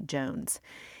 Isaac Jones.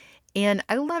 And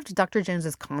I loved Dr.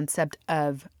 Jones's concept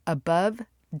of above,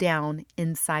 down,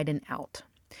 inside, and out.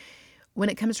 When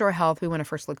it comes to our health, we want to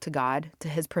first look to God, to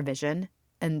his provision,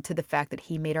 and to the fact that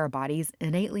he made our bodies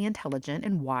innately intelligent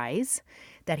and wise,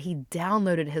 that he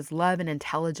downloaded his love and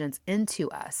intelligence into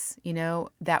us,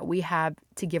 that we have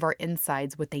to give our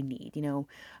insides what they need,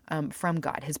 from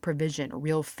God, his provision,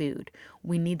 real food.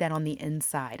 We need that on the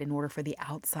inside in order for the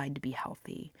outside to be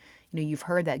healthy. You've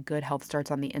heard that good health starts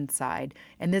on the inside,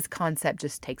 and this concept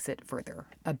just takes it further,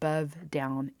 above,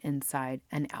 down, inside,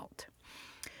 and out.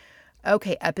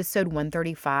 Okay, episode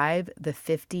 135, the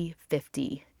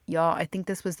 50-50. Y'all, I think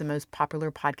this was the most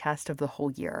popular podcast of the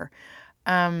whole year.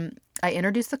 I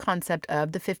introduced the concept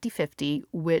of the 50-50,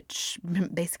 which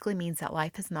basically means that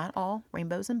life is not all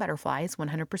rainbows and butterflies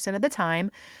 100% of the time.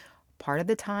 Part of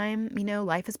the time,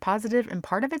 life is positive and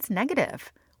part of it's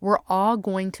negative. We're all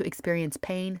going to experience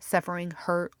pain, suffering,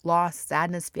 hurt, loss,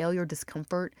 sadness, failure,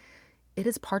 discomfort. It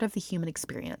is part of the human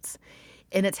experience.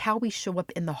 And it's how we show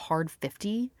up in the hard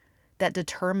 50 that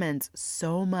determines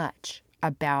so much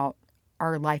about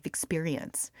our life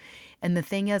experience. And the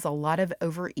thing is, a lot of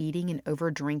overeating and over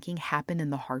drinking happened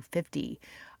in the hard 50.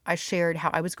 I shared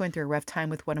how I was going through a rough time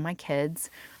with one of my kids.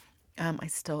 I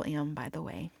still am, by the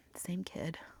way. Same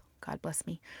kid. God bless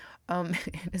me.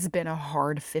 It has been a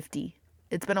hard 50.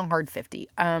 It's been a hard 50.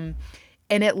 And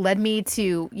it led me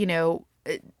to,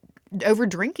 over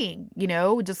drinking,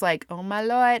 just like, oh my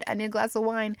Lord, I need a glass of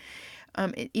wine.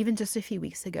 Even just a few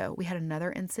weeks ago, we had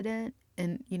another incident.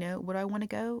 And, where do I want to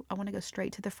go? I want to go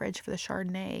straight to the fridge for the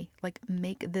Chardonnay. Like,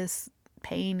 make this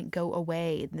pain go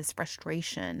away, this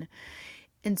frustration.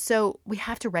 And so we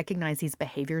have to recognize these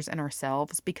behaviors in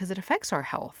ourselves because it affects our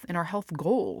health and our health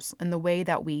goals and the way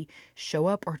that we show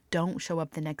up or don't show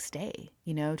up the next day,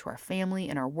 to our family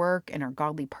and our work and our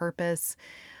godly purpose.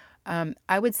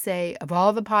 I would say of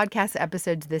all the podcast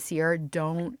episodes this year,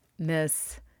 don't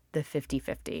miss the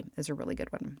 50-50 is a really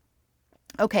good one.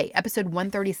 Okay, episode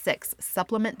 136,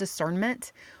 Supplement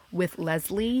Discernment with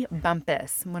Leslie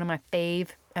Bumpus, one of my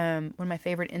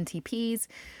favorite NTPs.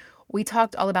 We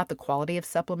talked all about the quality of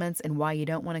supplements and why you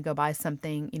don't want to go buy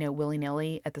something,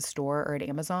 willy-nilly at the store or at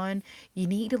Amazon. You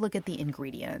need to look at the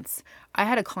ingredients. I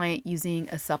had a client using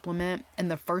a supplement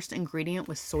and the first ingredient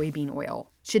was soybean oil.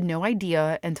 She had no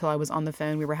idea until I was on the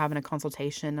phone. We were having a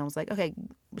consultation. I was like, okay,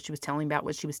 she was telling me about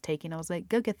what she was taking. I was like,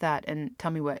 go get that and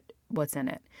tell me what's in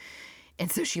it. And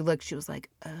so she looked, she was like,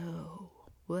 oh,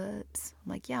 whoops.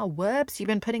 I'm like, yeah, whoops. You've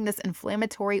been putting this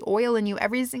inflammatory oil in you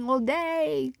every single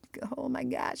day. Oh my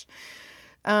gosh.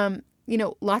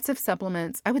 Lots of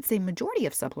supplements, I would say majority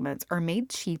of supplements are made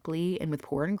cheaply and with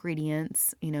poor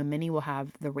ingredients. Many will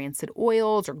have the rancid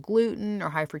oils or gluten or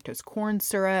high fructose corn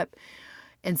syrup.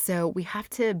 And so we have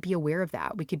to be aware of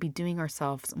that. We could be doing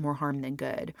ourselves more harm than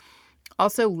good.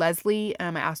 Also, Leslie, I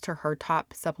asked her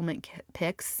top supplement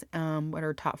picks, what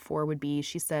her top 4 would be.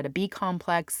 She said a B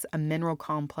complex, a mineral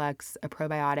complex, a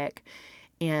probiotic,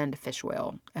 and fish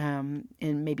oil, and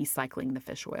maybe cycling the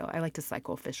fish oil. I like to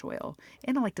cycle fish oil,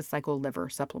 and I like to cycle liver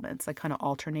supplements. I kind of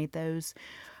alternate those.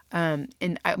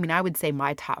 And I would say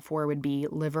my top 4 would be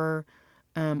liver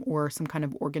or some kind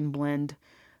of organ blend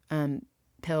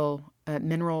pill,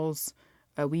 minerals.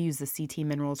 We use the CT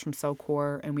minerals from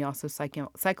Cellcore, and we also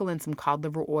cycle in some cod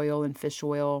liver oil and fish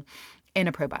oil and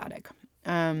a probiotic.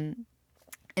 And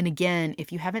again,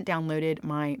 if you haven't downloaded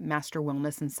my Master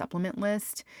Wellness and Supplement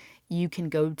list, you can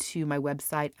go to my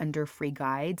website under free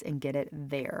guides and get it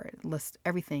there. It lists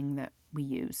everything that we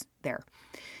use there.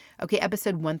 Okay,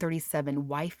 episode 137,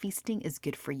 Why Feasting is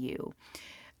Good for You.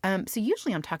 So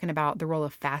usually I'm talking about the role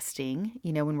of fasting,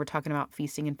 when we're talking about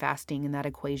feasting and fasting in that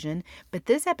equation. But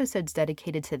this episode's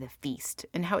dedicated to the feast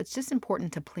and how it's just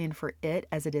important to plan for it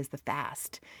as it is the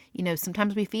fast.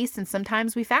 Sometimes we feast and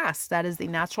sometimes we fast. That is the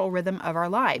natural rhythm of our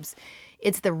lives.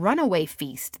 It's the runaway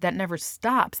feast that never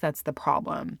stops that's the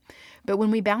problem. But when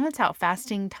we balance out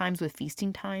fasting times with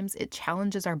feasting times, it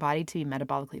challenges our body to be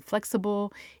metabolically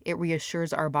flexible. It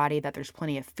reassures our body that there's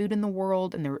plenty of food in the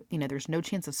world and there's no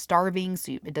chance of starving,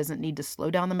 so it doesn't need to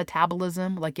slow down the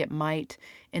metabolism like it might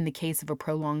in the case of a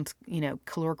prolonged,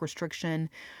 caloric restriction.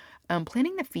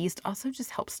 Planning the feast also just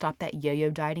helps stop that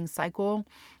yo-yo dieting cycle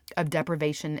of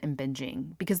deprivation and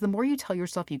binging, because the more you tell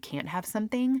yourself you can't have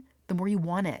something, the more you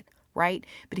want it. Right?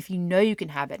 But if you know you can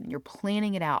have it and you're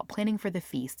planning it out, planning for the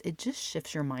feast, it just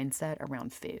shifts your mindset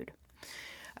around food.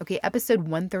 Okay, episode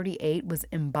 138 was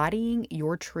Embodying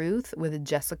Your Truth with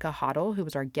Jessica Hoddle, who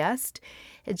was our guest.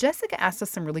 And Jessica asked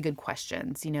us some really good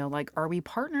questions, like, are we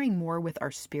partnering more with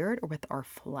our spirit or with our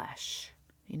flesh?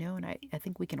 And I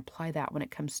think we can apply that when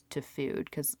it comes to food,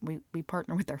 because we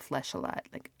partner with our flesh a lot.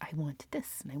 Like, I want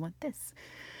this and I want this.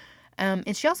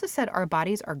 And she also said our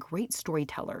bodies are great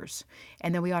storytellers,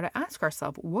 and then we ought to ask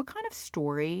ourselves, what kind of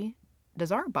story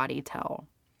does our body tell?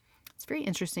 It's very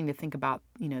interesting to think about,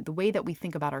 the way that we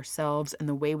think about ourselves and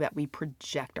the way that we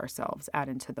project ourselves out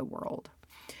into the world.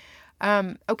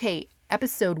 Okay,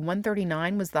 episode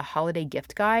 139 was the holiday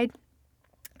gift guide.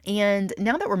 And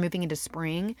now that we're moving into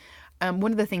spring,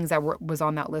 one of the things that was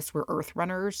on that list were earth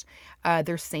runners.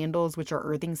 There's sandals, which are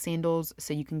earthing sandals,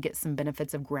 so you can get some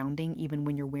benefits of grounding even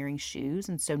when you're wearing shoes.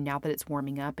 And so now that it's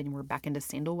warming up and we're back into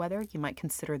sandal weather, you might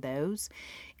consider those.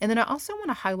 And then I also want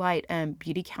to highlight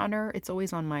Beauty Counter. It's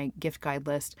always on my gift guide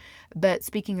list. But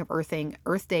speaking of earthing,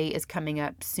 Earth Day is coming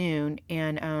up soon.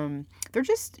 And they're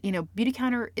just, Beauty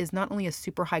Counter is not only a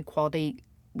super high quality,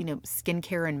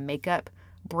 skincare and makeup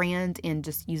brand and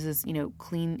just uses,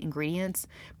 clean ingredients,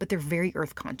 but they're very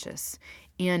earth conscious.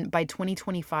 And by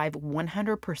 2025,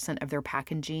 100% of their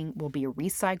packaging will be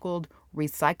recycled,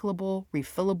 recyclable,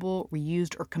 refillable,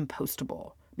 reused, or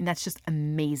compostable. I mean, that's just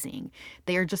amazing.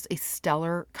 They are just a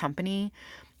stellar company.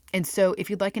 And so, if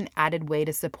you'd like an added way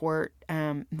to support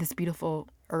this beautiful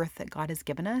earth that God has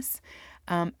given us,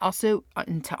 also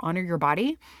and to honor your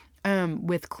body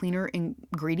with cleaner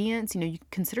ingredients, you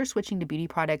consider switching to beauty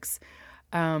products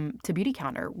to Beauty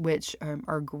Counter, which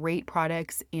are great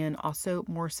products and also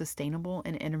more sustainable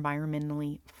and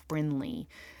environmentally friendly.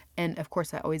 And of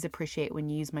course, I always appreciate when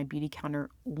you use my Beauty Counter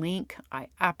link. I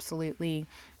absolutely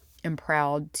am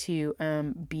proud to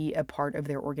be a part of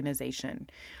their organization.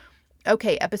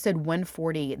 Okay, episode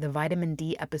 140, the vitamin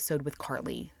D episode with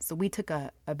Carly. So we took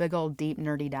a big old deep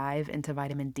nerdy dive into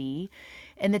vitamin D.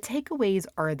 And the takeaways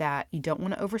are that you don't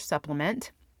want to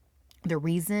oversupplement. The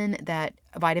reason that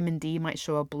vitamin D might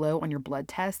show up low on your blood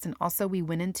test, and also we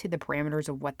went into the parameters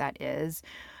of what that is.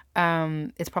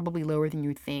 It's probably lower than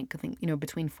you think. I think,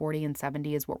 between 40 and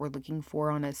 70 is what we're looking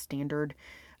for on a standard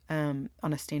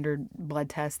blood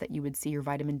test that you would see your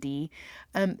vitamin D.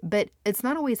 But it's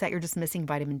not always that you're just missing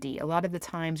vitamin D. A lot of the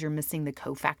times you're missing the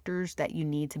cofactors that you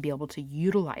need to be able to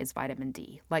utilize vitamin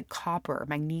D, like copper,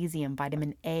 magnesium,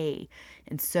 vitamin A.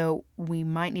 And so we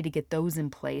might need to get those in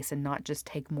place and not just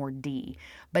take more D.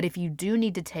 But if you do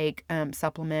need to take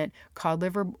supplement, cod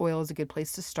liver oil is a good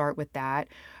place to start with that.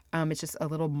 It's just a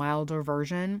little milder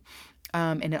version.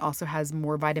 And it also has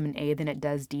more vitamin A than it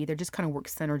does D. They just kind of work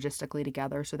synergistically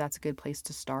together. So that's a good place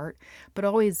to start. But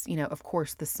always, of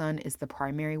course, the sun is the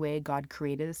primary way God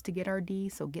created us to get our D.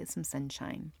 So get some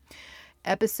sunshine.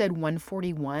 Episode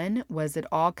 141 was It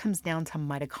All Comes Down to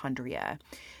Mitochondria.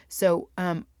 So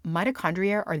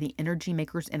mitochondria are the energy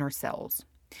makers in our cells.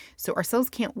 So our cells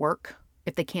can't work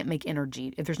if they can't make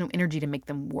energy, if there's no energy to make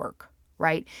them work,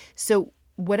 right? So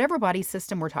whatever body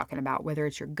system we're talking about, whether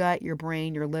it's your gut, your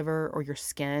brain, your liver, or your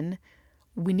skin,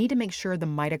 we need to make sure the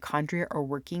mitochondria are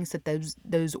working so that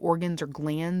those organs or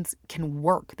glands can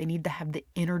work. They need to have the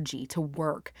energy to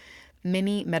work.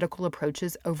 Many medical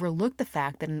approaches overlook the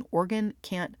fact that an organ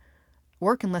can't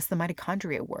work unless the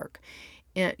mitochondria work.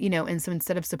 And so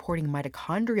instead of supporting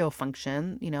mitochondrial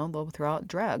function, they'll throw out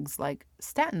drugs like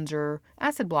statins or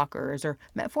acid blockers or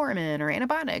metformin or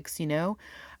antibiotics,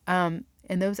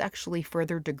 and those actually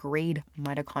further degrade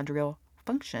mitochondrial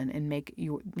function and make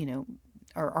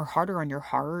are harder on your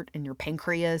heart and your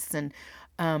pancreas and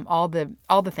all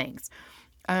the things.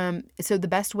 So the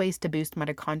best ways to boost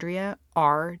mitochondria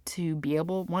are to be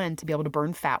able to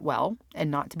burn fat well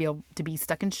and not to be able to be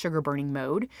stuck in sugar burning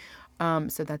mode.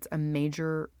 So that's a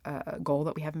major goal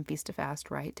that we have in Feast to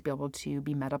Fast, right? To be able to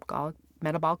be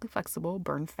metabolically flexible,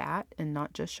 burn fat and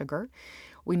not just sugar.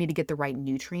 We need to get the right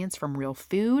nutrients from real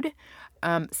food.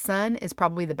 Sun is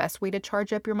probably the best way to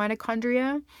charge up your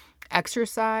mitochondria.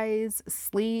 Exercise,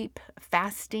 sleep,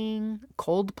 fasting,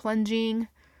 cold plunging.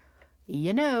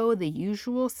 The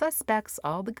usual suspects,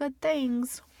 all the good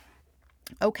things.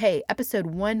 Okay, episode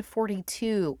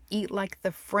 142, Eat Like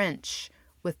the French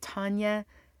with Tanya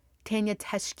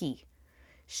Teschke.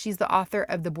 She's the author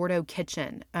of The Bordeaux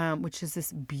Kitchen, which is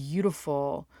this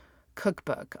beautiful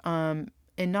cookbook.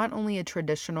 And not only a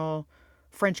traditional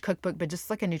French cookbook, but just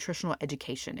like a nutritional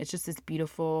education. It's just this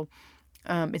beautiful,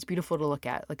 it's beautiful to look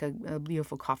at, like a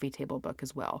beautiful coffee table book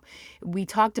as well. We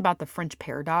talked about the French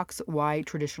paradox, why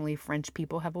traditionally French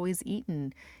people have always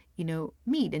eaten,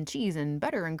 meat and cheese and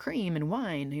butter and cream and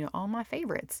wine, all my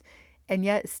favorites, and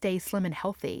yet stay slim and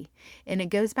healthy. And it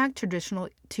goes back to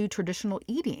traditional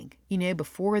eating,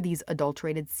 before these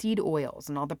adulterated seed oils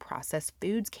and all the processed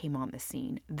foods came on the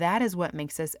scene. That is what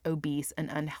makes us obese and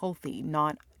unhealthy,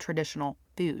 not traditional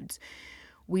foods.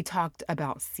 We talked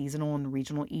about seasonal and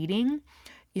regional eating.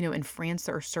 In France,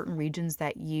 there are certain regions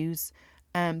that use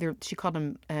she called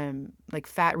them like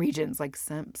fat regions. Like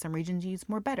some regions use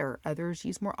more butter, others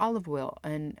use more olive oil,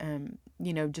 and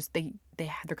just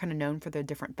they're kind of known for the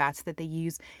different fats that they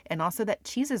use, and also that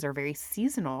cheeses are very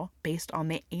seasonal based on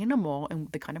the animal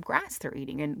and the kind of grass they're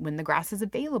eating and when the grass is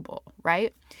available,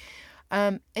 right?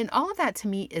 And all of that to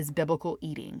me is biblical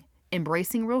eating,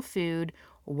 embracing real food,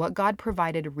 what God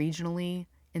provided regionally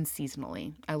and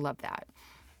seasonally. I love that.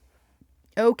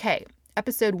 Okay.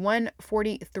 Episode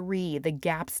 143, The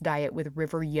GAPS Diet with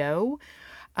River Yo.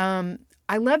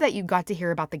 I love that you got to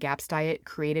hear about the GAPS diet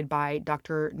created by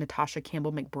Dr. Natasha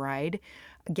Campbell McBride.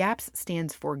 GAPS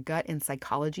stands for Gut and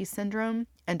Psychology Syndrome,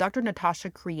 and Dr. Natasha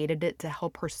created it to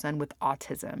help her son with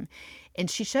autism.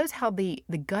 And she shows how the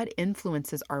gut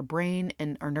influences our brain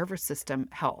and our nervous system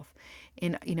health.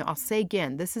 And, I'll say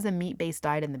again, this is a meat-based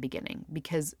diet in the beginning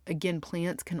because, again,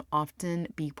 plants can often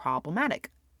be problematic,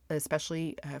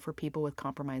 especially for people with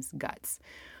compromised guts.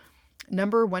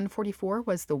 Number 144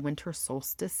 was the winter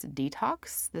solstice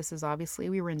detox. This is obviously,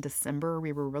 we were in December.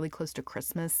 We were really close to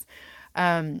Christmas.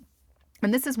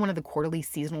 And this is one of the quarterly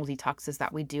seasonal detoxes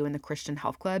that we do in the Christian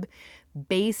Health Club,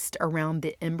 based around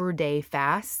the Ember Day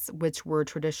fasts, which were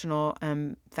traditional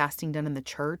fasting done in the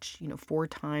church, 4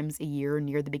 times a year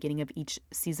near the beginning of each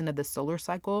season of the solar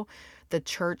cycle. The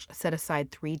church set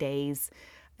aside 3 days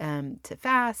to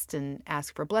fast and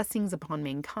ask for blessings upon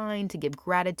mankind, to give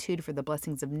gratitude for the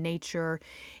blessings of nature.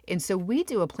 And so we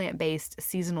do a plant-based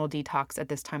seasonal detox at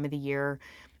this time of the year.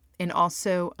 And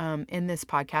also in this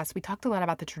podcast, we talked a lot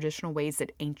about the traditional ways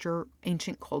that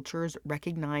ancient cultures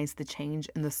recognize the change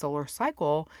in the solar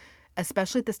cycle,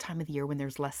 especially at this time of the year when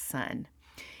there's less sun.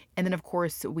 And then, of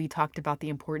course, we talked about the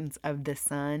importance of the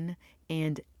sun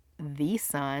and the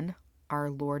sun, our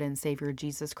Lord and Savior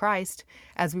Jesus Christ,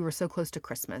 as we were so close to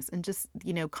Christmas, and just,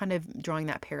 kind of drawing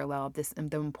that parallel of this and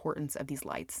the importance of these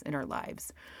lights in our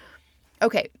lives.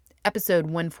 Okay, episode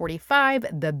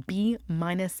 145, the B-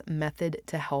 method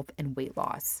to health and weight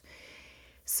loss.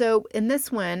 So in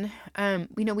this one,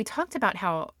 we talked about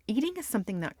how eating is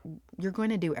something that you're going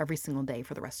to do every single day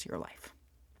for the rest of your life,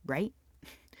 right?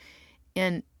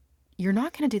 And you're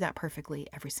not going to do that perfectly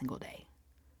every single day,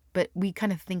 but we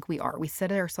kind of think we are. We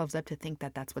set ourselves up to think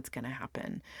that that's what's going to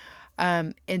happen.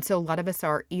 And so a lot of us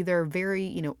are either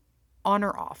very, on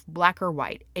or off, black or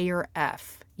white, A or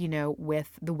F,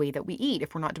 with the way that we eat.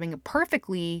 If we're not doing it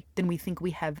perfectly, then we think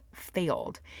we have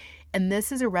failed. And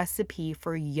this is a recipe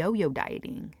for yo-yo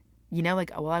dieting.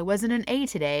 Like, well, I wasn't an A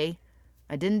today.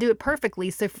 I didn't do it perfectly,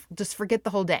 so just forget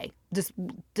the whole day. Just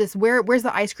where's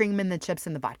the ice cream and the chips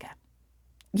and the vodka?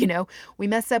 We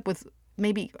mess up with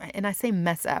maybe, and I say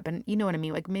mess up, and you know what I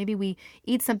mean? Like maybe we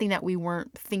eat something that we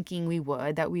weren't thinking we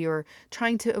would, that we were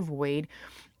trying to avoid,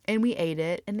 and we ate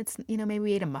it, and it's, maybe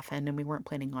we ate a muffin and we weren't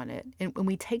planning on it. And when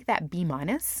we take that B-,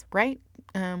 right?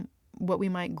 What we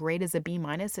might grade as a B-,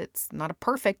 it's not a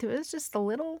perfect, it's just a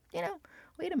little,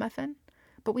 we ate a muffin,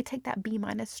 but we take that B-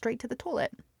 straight to the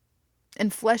toilet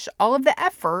and flush all of the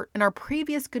effort and our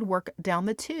previous good work down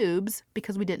the tubes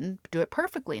because we didn't do it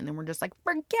perfectly. And then we're just like,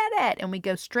 forget it. And we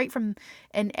go straight from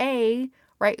an A,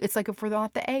 right? It's like if we're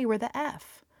not the A, we're the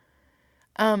F.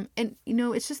 And,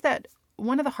 it's just that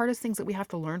one of the hardest things that we have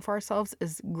to learn for ourselves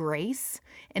is grace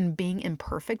and being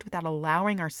imperfect without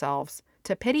allowing ourselves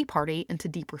to pity party into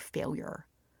deeper failure.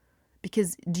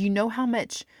 Because do you know how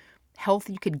much health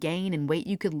you could gain and weight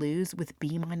you could lose with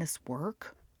B-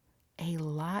 work? A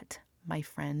lot, my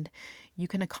friend. You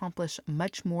can accomplish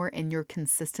much more in your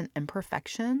consistent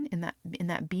imperfection in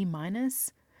that B-,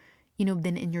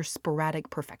 than in your sporadic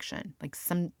perfection. Like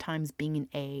sometimes being an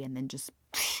A and then just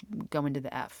go into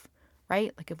the F,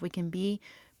 right? Like if we can be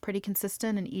pretty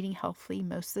consistent and eating healthy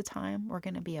most of the time, we're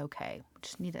going to be okay. We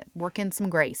just need to work in some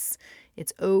grace.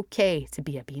 It's okay to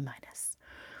be a B-.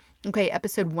 Okay,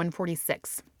 episode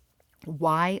 146.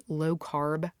 Why low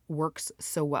carb works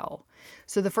so well.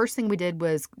 So the first thing we did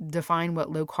was define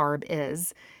what low carb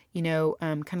is,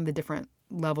 kind of the different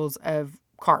levels of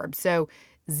carbs. So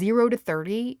 0 to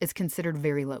 30 is considered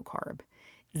very low carb.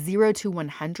 0 to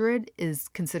 100 is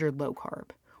considered low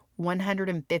carb.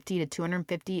 150 to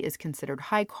 250 is considered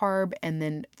high carb, and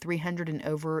then 300 and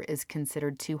over is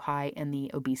considered too high in the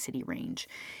obesity range.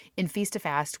 In Feast to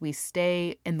Fast, we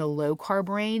stay in the low carb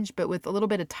range, but with a little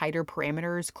bit of tighter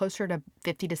parameters, closer to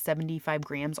 50 to 75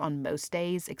 grams on most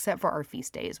days, except for our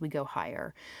feast days, we go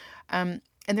higher. And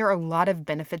there are a lot of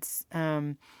benefits,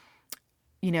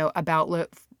 about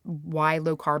why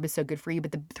low carb is so good for you.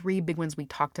 But the 3 big ones we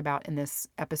talked about in this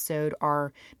episode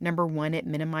are, number 1, it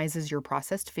minimizes your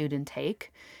processed food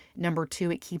intake. Number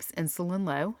 2, it keeps insulin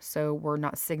low, so we're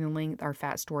not signaling our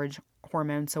fat storage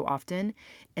hormone so often.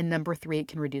 And number 3, it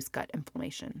can reduce gut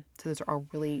inflammation. So those are all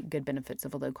really good benefits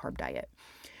of a low carb diet.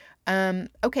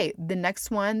 Okay, the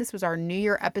next one, this was our New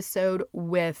Year episode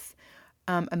with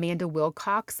Amanda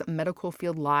Wilcox, Medical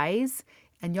Field Lies.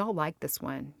 And y'all like this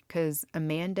one because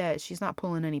Amanda, she's not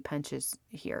pulling any punches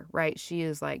here, right? She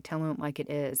is like telling it like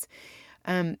it is.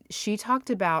 She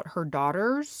talked about her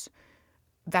daughter's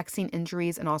vaccine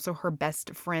injuries and also her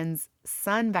best friend's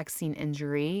son vaccine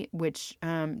injury, which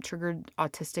triggered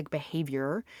autistic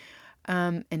behavior.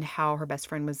 And how her best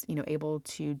friend was, able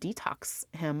to detox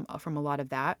him from a lot of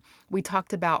that. We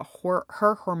talked about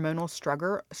her hormonal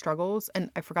struggles,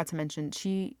 and I forgot to mention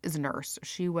she is a nurse.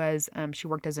 She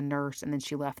worked as a nurse, and then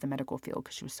she left the medical field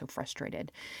because she was so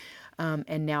frustrated.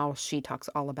 And now she talks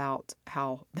all about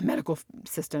how the medical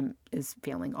system is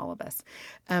failing all of us.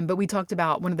 But we talked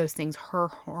about one of those things, her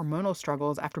hormonal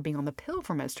struggles after being on the pill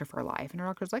for most of her life. And her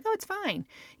doctor's like, oh, it's fine.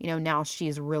 Now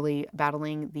she's really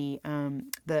battling the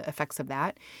effects of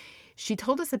that. She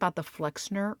told us about the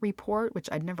Flexner report, which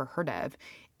I'd never heard of.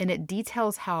 And it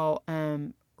details how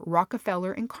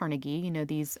Rockefeller and Carnegie,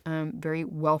 these very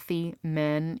wealthy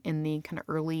men in the kind of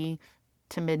early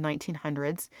to mid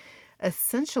 1900s,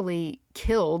 essentially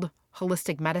killed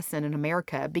holistic medicine in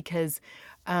America because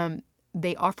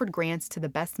they offered grants to the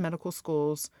best medical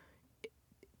schools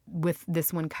with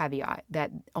this one caveat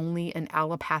that only an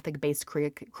allopathic-based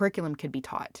curriculum could be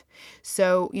taught.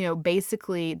 So,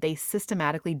 basically they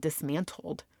systematically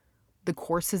dismantled the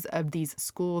courses of these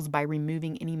schools by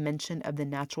removing any mention of the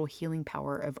natural healing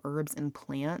power of herbs and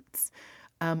plants,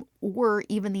 or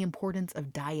even the importance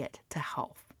of diet to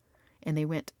health. And they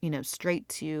went, straight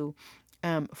to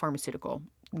pharmaceutical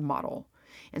model.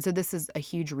 And so this is a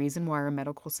huge reason why our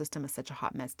medical system is such a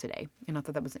hot mess today. And I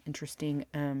thought that was interesting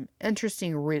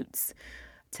roots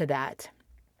to that.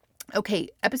 Okay,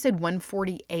 episode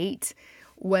 148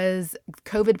 was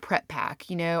COVID prep pack.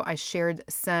 I shared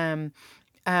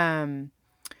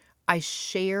I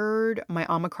shared my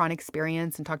Omicron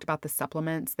experience and talked about the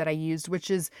supplements that I used,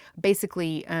 which is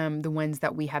basically the ones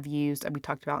that we have used. We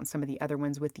talked about in some of the other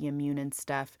ones with the immune and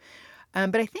stuff.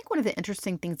 But I think one of the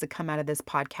interesting things that come out of this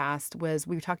podcast was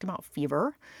we talked about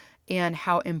fever and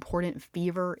how important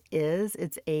fever is.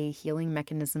 It's a healing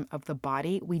mechanism of the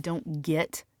body. We don't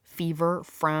get fever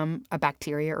from a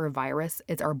bacteria or a virus.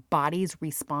 It's our body's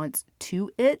response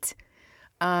to it,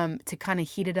 to kind of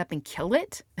heat it up and kill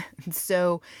it.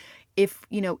 So if,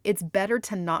 it's better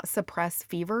to not suppress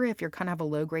fever. If you're kind of have a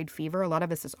low grade fever, a lot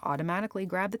of us just automatically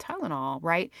grab the Tylenol,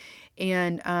 right?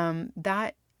 And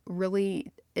that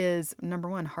really is, number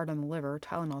one, hard on the liver.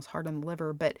 Tylenol is hard on the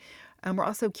liver, but we're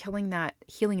also killing that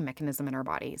healing mechanism in our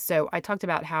body. So I talked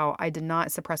about how I did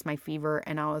not suppress my fever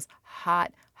and I was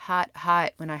hot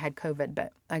when I had COVID,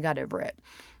 but I got over it.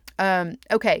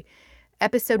 Okay.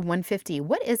 Episode 150,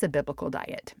 what is a biblical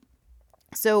diet?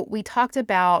 So we talked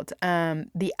about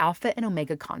the Alpha and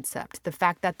Omega concept, the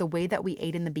fact that the way that we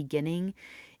ate in the beginning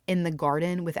in the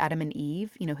garden with Adam and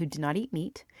Eve, who did not eat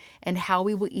meat, and how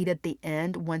we will eat at the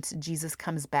end once Jesus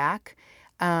comes back.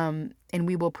 And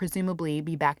we will presumably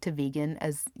be back to vegan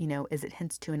as it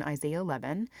hints to in Isaiah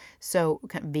 11. So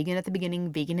kind of vegan at the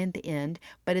beginning, vegan at the end,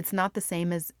 but it's not the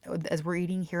same as we're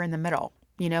eating here in the middle.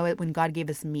 When God gave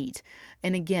us meat.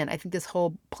 And again, I think this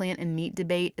whole plant and meat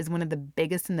debate is one of the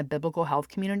biggest in the biblical health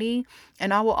community.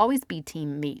 And I will always be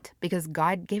team meat because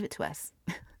God gave it to us.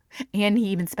 And he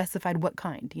even specified what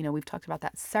kind. We've talked about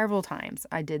that several times.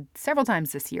 I did several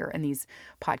times this year in these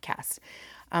podcasts.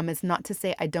 It's not to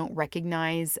say I don't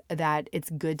recognize that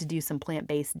it's good to do some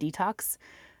plant-based detoxes.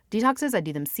 I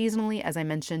do them seasonally, as I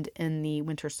mentioned in the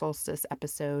winter solstice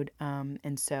episode.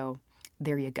 And so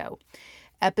there you go.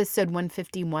 Episode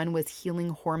 151 was Healing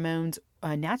Hormones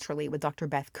Naturally with Dr.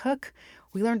 Beth Cook.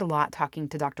 We learned a lot talking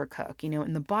to Dr. Cook,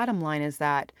 and the bottom line is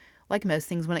that, like most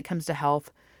things when it comes to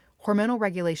health, hormonal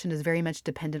regulation is very much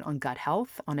dependent on gut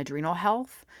health, on adrenal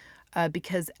health,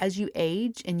 because as you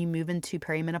age and you move into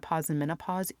perimenopause and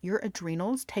menopause, your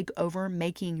adrenals take over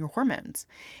making your hormones.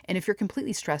 And if you're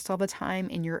completely stressed all the time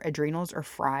and your adrenals are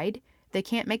fried, they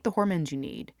can't make the hormones you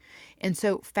need. And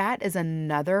so fat is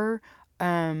another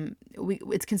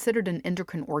it's considered an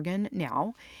endocrine organ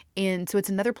now. And so it's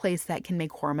another place that can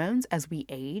make hormones as we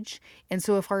age. And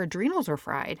so if our adrenals are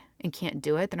fried and can't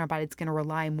do it, then our body's going to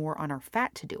rely more on our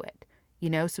fat to do it.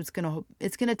 So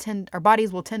our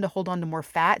bodies will tend to hold on to more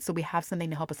fat. So we have something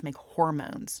to help us make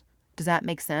hormones. Does that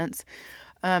make sense?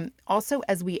 Also,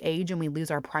 as we age and we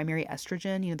lose our primary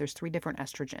estrogen, there's 3 different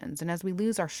estrogens. And as we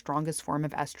lose our strongest form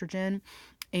of estrogen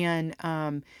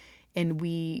and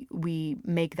we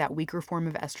make that weaker form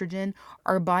of estrogen,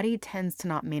 our body tends to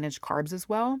not manage carbs as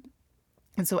well.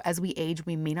 And so as we age,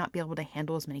 we may not be able to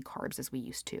handle as many carbs as we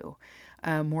used to.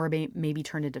 More maybe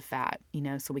turned into fat,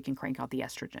 so we can crank out the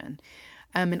estrogen.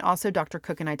 And also Dr.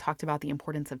 Cook and I talked about the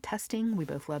importance of testing. We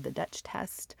both love the Dutch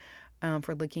test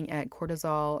for looking at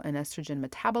cortisol and estrogen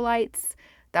metabolites.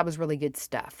 That was really good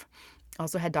stuff.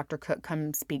 Also had Dr. Cook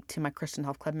come speak to my Christian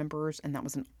Health Club members, and that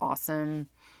was an awesome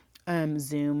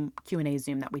Q&A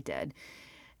Zoom that we did.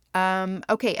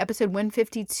 Okay, episode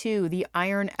 152, the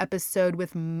iron episode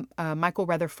with Michael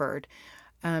Rutherford,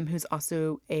 who's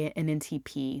also an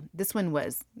NTP. This one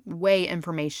was a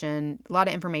lot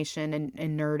of information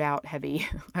and nerd out heavy.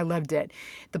 I loved it.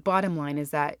 The bottom line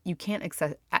is that you can't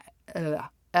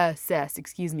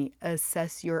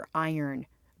assess your iron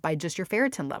by just your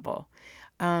ferritin level.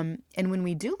 And when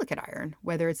we do look at iron,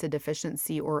 whether it's a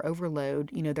deficiency or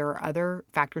overload, there are other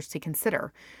factors to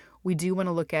consider. We do want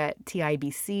to look at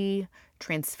TIBC,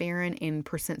 transferrin, and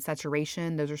percent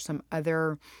saturation. Those are some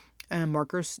other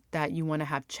markers that you want to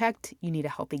have checked. You need a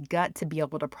healthy gut to be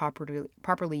able to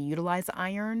properly utilize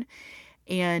iron.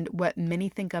 And what many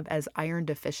think of as iron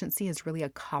deficiency is really a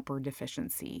copper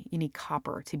deficiency. You need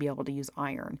copper to be able to use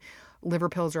iron. Liver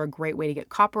pills are a great way to get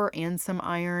copper and some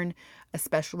iron,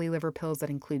 especially liver pills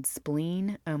that include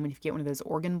spleen when you get one of those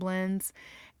organ blends.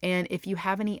 And if you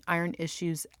have any iron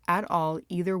issues at all,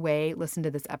 either way, listen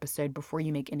to this episode before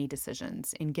you make any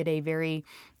decisions and get a very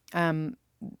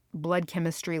blood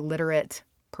chemistry literate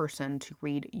person to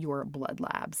read your blood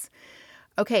labs.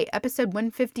 Okay, episode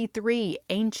 153,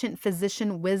 Ancient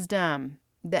Physician Wisdom.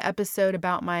 The episode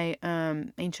about my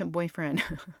ancient boyfriend,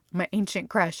 my ancient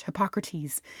crush,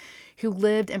 Hippocrates, who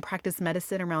lived and practiced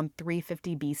medicine around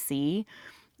 350 BC.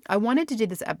 I wanted to do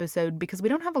this episode because we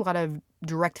don't have a lot of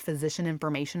direct physician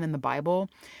information in the Bible,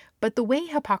 but the way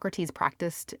Hippocrates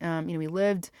practiced, he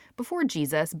lived before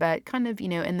Jesus, but kind of,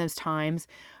 in those times,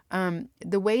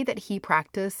 the way that he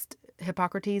practiced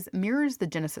Hippocrates mirrors the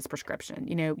Genesis prescription,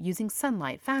 using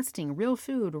sunlight, fasting, real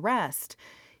food, rest.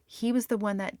 He was the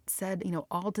one that said,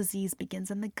 all disease begins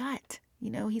in the gut.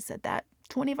 He said that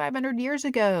 2,500 years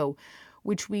ago,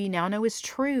 which we now know is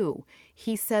true.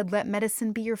 He said, let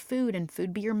medicine be your food and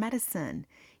food be your medicine.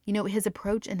 His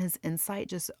approach and his insight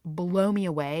just blow me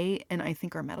away. And I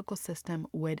think our medical system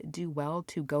would do well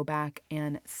to go back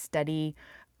and study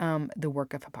the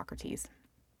work of Hippocrates.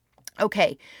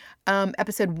 Okay,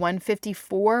 episode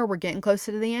 154, we're getting close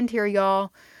to the end here,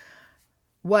 y'all,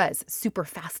 was super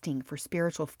fasting for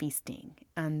spiritual feasting.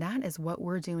 And that is what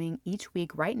we're doing each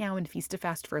week right now in Feast to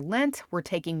Fast for Lent. We're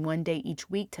taking one day each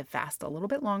week to fast a little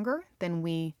bit longer than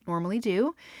we normally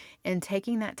do and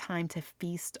taking that time to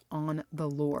feast on the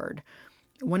Lord.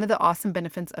 One of the awesome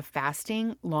benefits of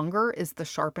fasting longer is the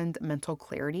sharpened mental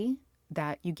clarity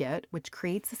that you get, which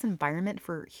creates this environment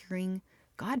for hearing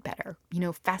God better.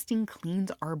 Fasting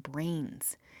cleans our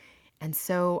brains. And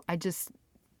so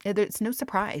it's no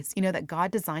surprise, that God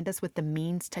designed us with the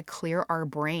means to clear our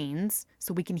brains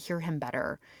so we can hear him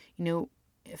better.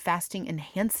 Fasting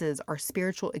enhances our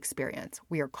spiritual experience.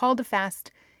 We are called to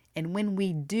fast, and when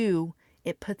we do,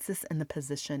 it puts us in the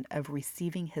position of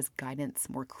receiving his guidance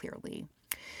more clearly.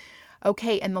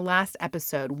 Okay, and the last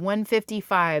episode,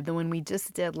 155, the one we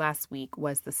just did last week,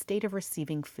 was the state of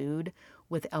receiving food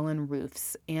with Ellen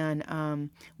Roofs. And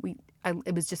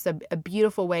it was just a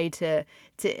beautiful way to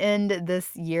end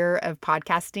this year of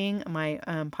podcasting, my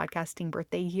podcasting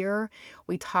birthday year.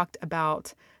 We talked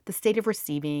about the state of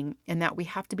receiving and that we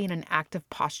have to be in an active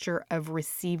posture of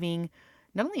receiving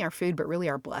not only our food, but really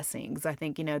our blessings. I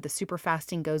think, the super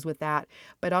fasting goes with that,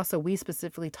 but also we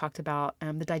specifically talked about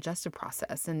the digestive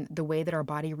process and the way that our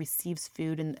body receives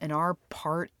food and our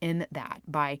part in that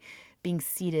by being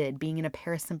seated, being in a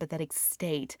parasympathetic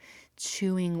state,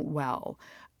 chewing well,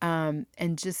 and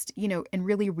just, and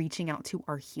really reaching out to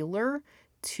our healer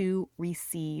to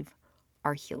receive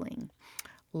our healing.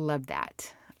 Love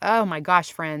that. Oh my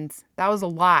gosh, friends, that was a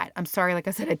lot. I'm sorry, like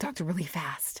I said, I talked really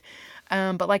fast.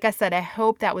 But like I said, I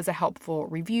hope that was a helpful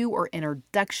review or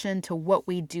introduction to what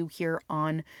we do here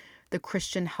on the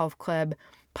Christian Health Club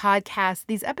podcast.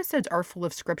 These episodes are full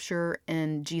of scripture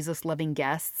and Jesus-loving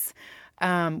guests.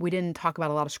 We didn't talk about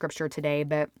a lot of scripture today,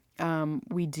 but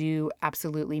we do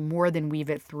absolutely more than weave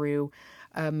it through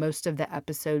most of the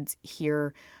episodes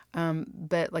here.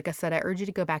 But like I said, I urge you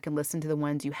to go back and listen to the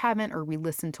ones you haven't or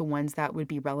re-listen to ones that would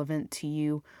be relevant to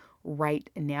you right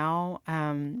now.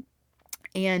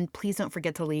 And please don't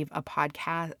forget to leave a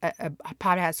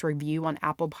podcast review on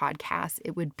Apple Podcasts.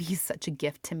 It would be such a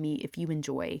gift to me if you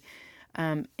enjoy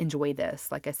this.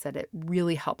 Like I said, it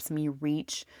really helps me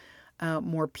reach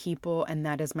more people, and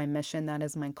that is my mission. That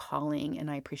is my calling, and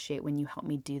I appreciate when you help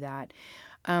me do that.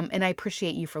 And I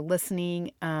appreciate you for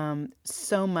listening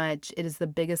so much. It is the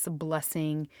biggest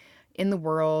blessing in the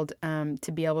world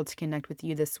to be able to connect with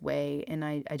you this way. And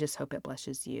I just hope it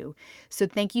blesses you. So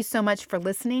thank you so much for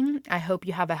listening. I hope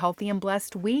you have a healthy and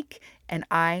blessed week, and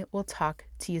I will talk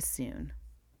to you soon.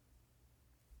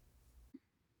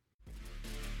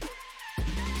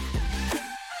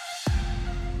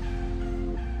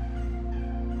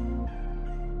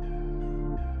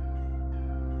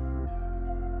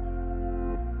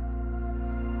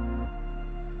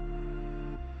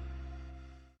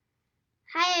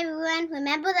 Hi everyone,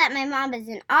 remember that my mom is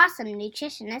an awesome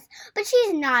nutritionist, but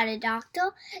she's not a doctor.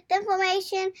 The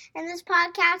information in this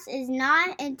podcast is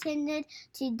not intended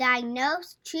to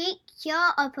diagnose, treat,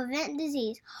 cure, or prevent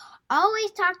disease.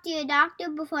 Always talk to your doctor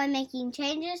before making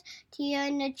changes to your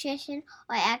nutrition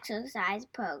or exercise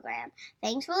program.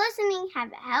 Thanks for listening.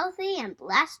 Have a healthy and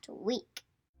blessed week.